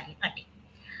করতে পারে, আটে।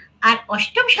 আর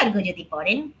অষ্টম স্বর্গ যদি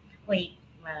পড়েন, ওই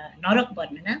নরক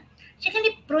বর্ণনা, সেখানে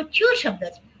প্রচুর শব্দ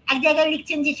আছে। এক জায়গায়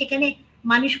লিখছেন যে সেখানে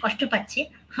মানুষ কষ্ট পাচ্ছে,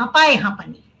 হাঁপায়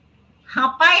হাঁপানি,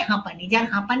 হাঁপায় হাঁপানি, যার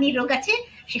হাঁপানির রোগ আছে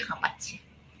সে হাঁপাচ্ছে।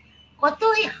 কত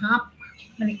ওই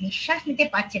মানে নিঃশ্বাস নিতে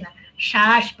পারছে না,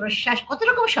 শ্বাস প্রশ্বাস, কত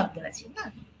রকম শব্দ আছে না,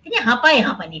 তিনি হাঁপায়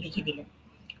হাঁপানি লিখে দিলেন।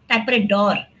 তারপরে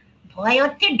ডর, ভয়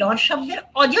অর্থে ডর শব্দের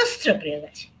অজস্র প্রয়োগ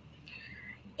আছে।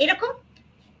 এরকম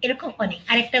এরকম অনেক।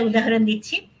 আরেকটা উদাহরণ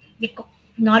দিচ্ছি, যে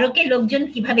নরকে লোকজন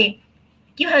কিভাবে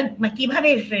কিভাবে কিভাবে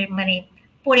মানে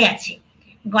পড়ে আছে।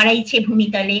 গড়াইছে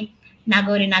ভূমিতলে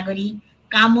নাগর নাগরী,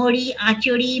 কামড়ি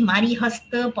আঁচড়ি মারি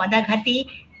হস্ত পদাঘাতে,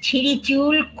 ছিঁড়ি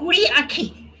চুল কুড়ি আঁখি,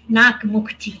 নাক মুখ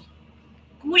চিরি।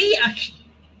 কুড়ি আঁখি,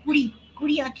 কুড়ি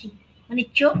কুড়ি আঁখি মানে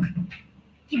চোখ,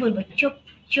 কি বলবো, চোখ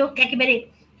চোখ একেবারে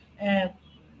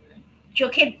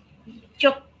চোখের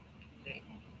চোখ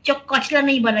চোখ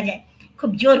কচলানোই বলা যায়,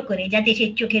 খুব জোর করে, যাতে সে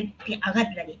চোখের আঘাত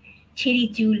লাগে। ছিঁড়ি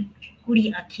চুল, কুড়ি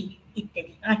আঁখি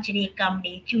ইত্যাদি। আঁচড়ে,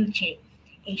 কামড়ে, চুল ছেড়ে,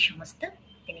 এই সমস্ত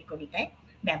তিনি কবিতায়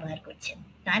ব্যবহার করছেন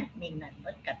তার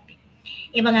নিম্নাম্বর কাব্যে।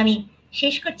 এবং আমি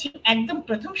শেষ করছি, একদম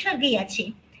প্রথম স্বর্গেই আছে,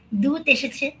 দূত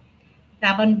এসেছে।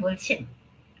 রাবণ বলছেন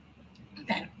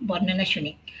তার বর্ণনা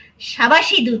শুনে,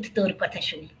 সাবাসী দূত তোর কথা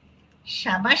শুনে,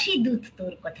 সাবাসী দূত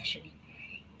তোর কথা শুনে।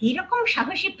 এরকম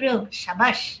সাহসী প্রয়োগ,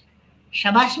 সাবাস,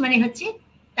 সাবাস মানে হচ্ছে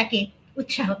তাকে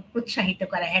উৎসাহিত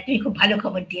করা। হ্যাঁ, তুমি খুব ভালো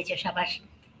খবর দিয়েছো, সাবাস।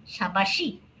 সাবাসী,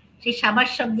 সেই সাবাস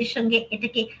শব্দের সঙ্গে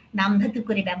এটাকে নামধাতু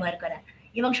করে ব্যবহার করা,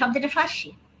 এবং শব্দটা ফার্সি,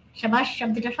 সাবাস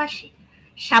শব্দটা ফার্সি।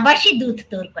 সাবাসী দূত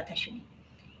তোর কথা শুনি,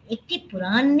 একটি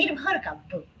পুরাণ নির্ভর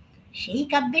কাব্য, সেই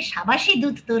কাব্যে সাবাসী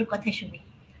দূত তোর কথা শুনি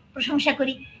প্রশংসা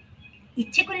করি।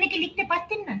 ইচ্ছে করলে কি লিখতে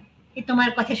পারতেন না, তোমার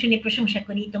কথা শুনে প্রশংসা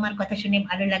করি, তোমার কথা শুনে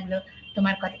ভালো লাগলো,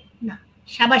 তোমার কথা না,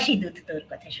 সাবাসী দূত তোর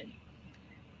কথা শুনি।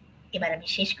 এবার আমি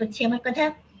শেষ করছি আমার কথা।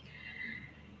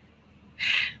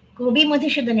 কবি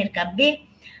মধুসূদনের কাব্যে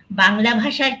বাংলা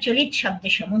ভাষার চলিত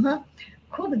শব্দসমূহ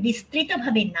খুব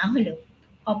বিস্তৃতভাবে না হলেও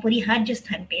অপরিহার্য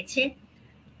স্থান পেয়েছে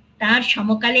তার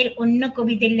সমকালের অন্য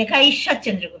কবিদের লেখা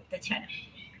ঈশ্বরচন্দ্র গুপ্ত ছাড়া।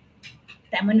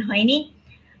 তেমন হয়নি।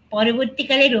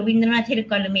 পরবর্তীকালে রবীন্দ্রনাথের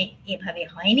কলমে এভাবে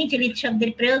হয়নি চলিত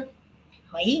শব্দের প্রয়োগ,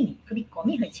 হয়নি, খুবই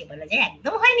কমই হয়েছে বলা যায়।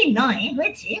 একদম হয়নি নয়,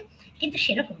 হয়েছে, কিন্তু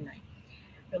সেরকম নয়।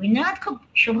 রবীন্দ্রনাথ খুব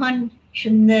শোভন,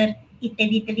 সুন্দর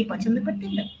ইত্যাদি ইত্যাদি পছন্দ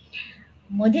করতেন।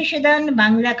 মধুসূদন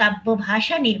বাংলা কাব্য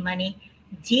ভাষা নির্মাণে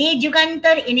যে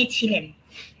যুগান্তর এনেছিলেন,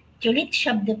 চলিত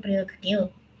শব্দ প্রয়োগকেও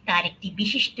তার একটি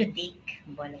বিশিষ্ট দিক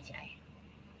বলা যায়।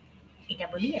 এটা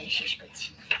বলি আমি শেষ করছি।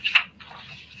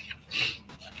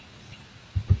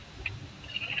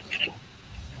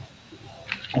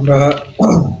 আমরা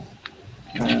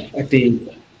একটি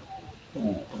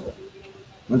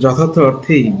যথার্থ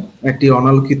অর্থেই একটি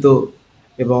অনালোকিত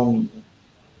এবং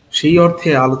সেই অর্থে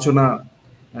আলোচনা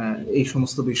এই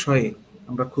সমস্ত বিষয়ে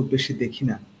আমরা খুব বেশি দেখি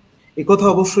না। একথা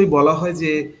অবশ্যই বলা হয়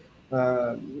যে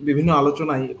বিভিন্ন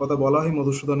আলোচনায় কথা বলা হয়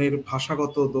মধুসূদনের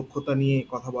ভাষাগত দক্ষতা নিয়ে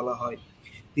কথা বলা হয়।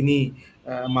 তিনি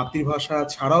মাতৃভাষা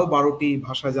ছাড়াও 12টি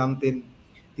ভাষা জানতেন।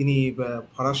 তিনি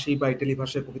ফরাসি বা ইটালি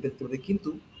ভাষায় কবিতা লিখতে পারতেন। কিন্তু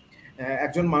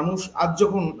একজন মানুষ আজ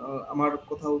যখন আমার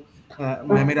কোথাও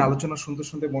ম্যামের আলোচনা শুনতে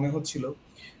শুনতে মনে হচ্ছিল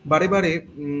বারে বারে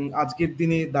আজকের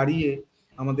দিনে দাঁড়িয়ে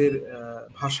আমাদের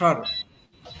ভাষার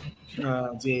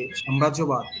যে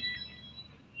সাম্রাজ্যবাদ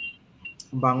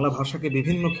বাংলা ভাষাকে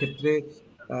বিভিন্ন ক্ষেত্রে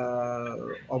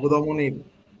অবদমনের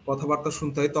কথাবার্তা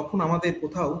শুনতে হয়, তখন আমাদের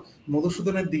কোথাও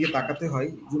মধুসূদনের দিকে তাকাতে হয়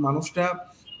যে মানুষটা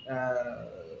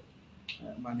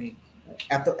মানে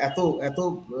এত এত এত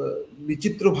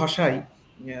বিচিত্র ভাষায়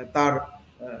তার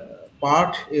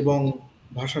পাঠ এবং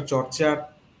ভাষা চর্চার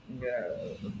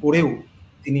করেও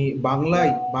তিনি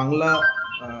বাংলা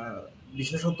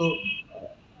বিশেষত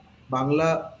বাংলা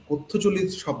কথ্যচলিত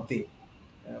শব্দে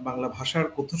বাংলা ভাষার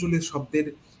কথ্যচলিত শব্দের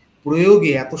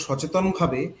প্রয়োগে এত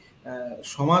সচেতনভাবে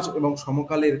সমাজ এবং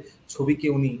সমকালের ছবিকে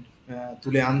উনি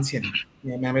তুলে আনছেন।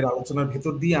 ম্যামের আলোচনার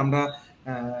ভেতর দিয়ে আমরা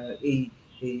এই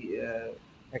এই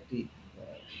একটি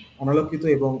অনালোকিত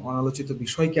এবং অনালোচিত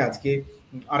বিষয়কে আজকে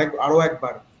আরো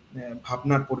একবার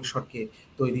ভাবনার পরিসরকে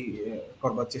তৈরি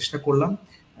করবার চেষ্টা করলাম।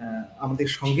 আমাদের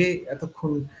সঙ্গে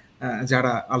এতক্ষণ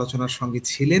যারা আলোচনার সঙ্গে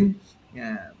ছিলেন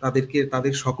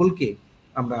তাদের সকলকে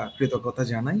আমরা কৃতজ্ঞতা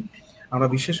জানাই। আমরা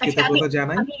বিশেষ কৃতজ্ঞতা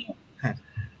জানাই। হ্যাঁ,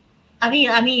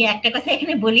 আমি একটা কথা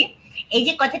এখানে বলি। এই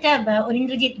যে কথাটা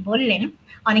অরিন্দ্রজিৎ বললেন,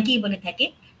 অনেকেই বলে থাকে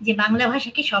যে বাংলা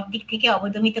ভাষাকে সব দিক থেকে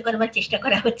অবদমিত করবার চেষ্টা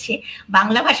করা হচ্ছে।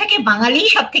 বাংলা ভাষাকে বাঙালিই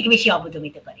সব থেকে বেশি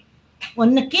অবদমিত করে।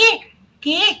 অন্য কে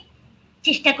কে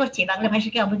চেষ্টা করছে বাংলা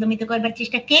ভাষাকে অবদমিত করবার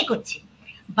চেষ্টা কে করছে?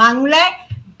 বাংলায়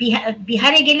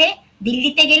বিহারে গেলে,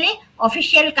 দিল্লিতে গেলে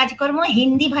অফিসিয়াল কাজকর্ম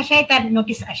হিন্দি ভাষায় তার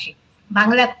নোটিশ আসে।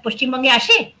 বাংলা পশ্চিমবঙ্গে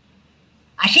আসে?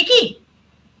 আসে কি?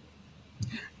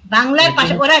 বাংলার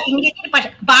পাশে ওরা ইংরেজির পাশে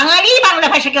বাঙালি বাংলা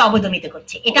ভাষাকে অবদমিত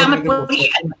করছে। এটা আমার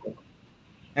পরিষ্কার।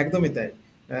 একদমই তাই।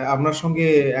 আপনার সঙ্গে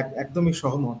একদমই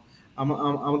সহমত।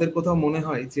 আমাদের কোথাও মনে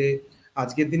হয় যে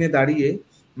আজকের দিনে দাঁড়িয়ে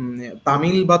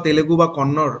তামিল বা তেলেগু বা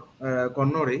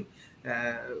কন্নড়ে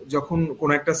যখন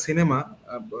কোনো একটা সিনেমা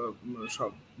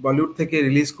বলিউড থেকে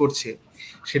রিলিজ করছে,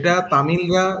 সেটা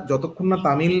তামিলরা যতক্ষণ না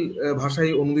তামিল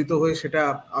ভাষায় অনুদিত হয়ে সেটা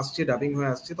আসছে, ডাবিং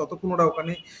হয়ে আসছে, ততক্ষণ ওরা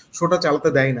ওখানে শোটা চালাতে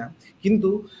দেয় না। কিন্তু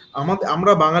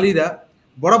আমরা বাঙালিরা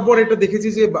বরাবর এটা দেখেছি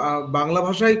যে বাংলা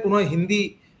ভাষায় কোনো হিন্দি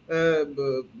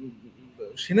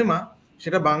সিনেমা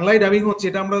সেটা বাংলায় ডাবিং হচ্ছে,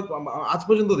 এটা আমরা আজ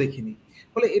পর্যন্ত দেখিনি।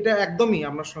 ফলে এটা একদমই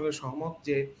আপনার সঙ্গে সহমত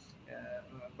যে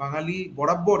বাঙালি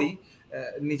বরাবরই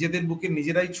নিজেদের বুকে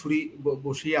নিজেরাই ছুরি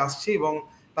বসিয়ে আসছে এবং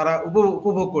তারা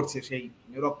উপভোগ করছে সেই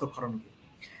রক্তক্ষরণকে।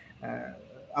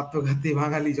 আত্মঘাতী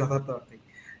বাঙালি যথার্থ অর্থে।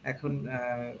 এখন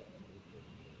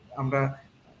আমরা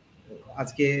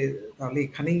আজকে তাহলে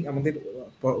এখানেই আমাদের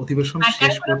অধিবেশন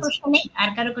শেষ করছি। আর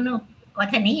কারো কোনো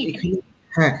কথা নেই?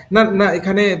 হ্যাঁ, না না,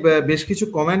 এখানে বেশ কিছু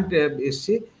কমেন্ট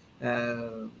এসছে।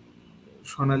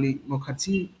 সোনালী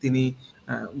মুখার্জি, তিনি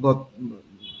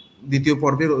দ্বিতীয়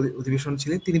পর্বের অধিবেশন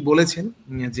ছিলেন, তিনি বলেছেন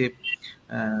যে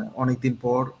অনেকদিন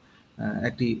পর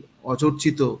একটি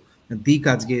অচর্চিত দিক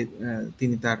আজকে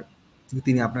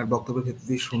তিনি আপনার বক্তব্যের ক্ষেত্রে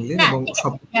দিয়ে শুনলেন এবং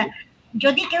সব।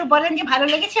 যদি কেউ বলেন যে ভালো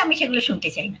লেগেছে, আমি সেগুলো শুনতে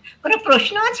চাই না। কোনো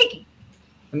প্রশ্ন আছে কি?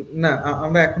 না,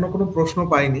 আমরা এখনো কোনো প্রশ্ন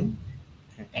পাইনি।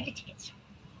 ঠিক আছে,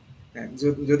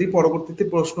 যদি পরবর্তীতে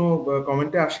প্রশ্ন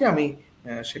কমেন্টে আসে আমি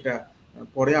সেটা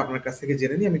পরে আপনার কাছ থেকে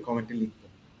জেনে নিই, আমি কমেন্টে লিখব।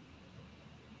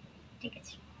 ঠিক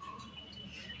আছে,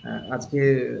 আজকে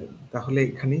তাহলে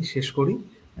এখানেই শেষ করি।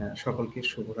 সকলকে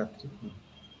শুভরাত্রি।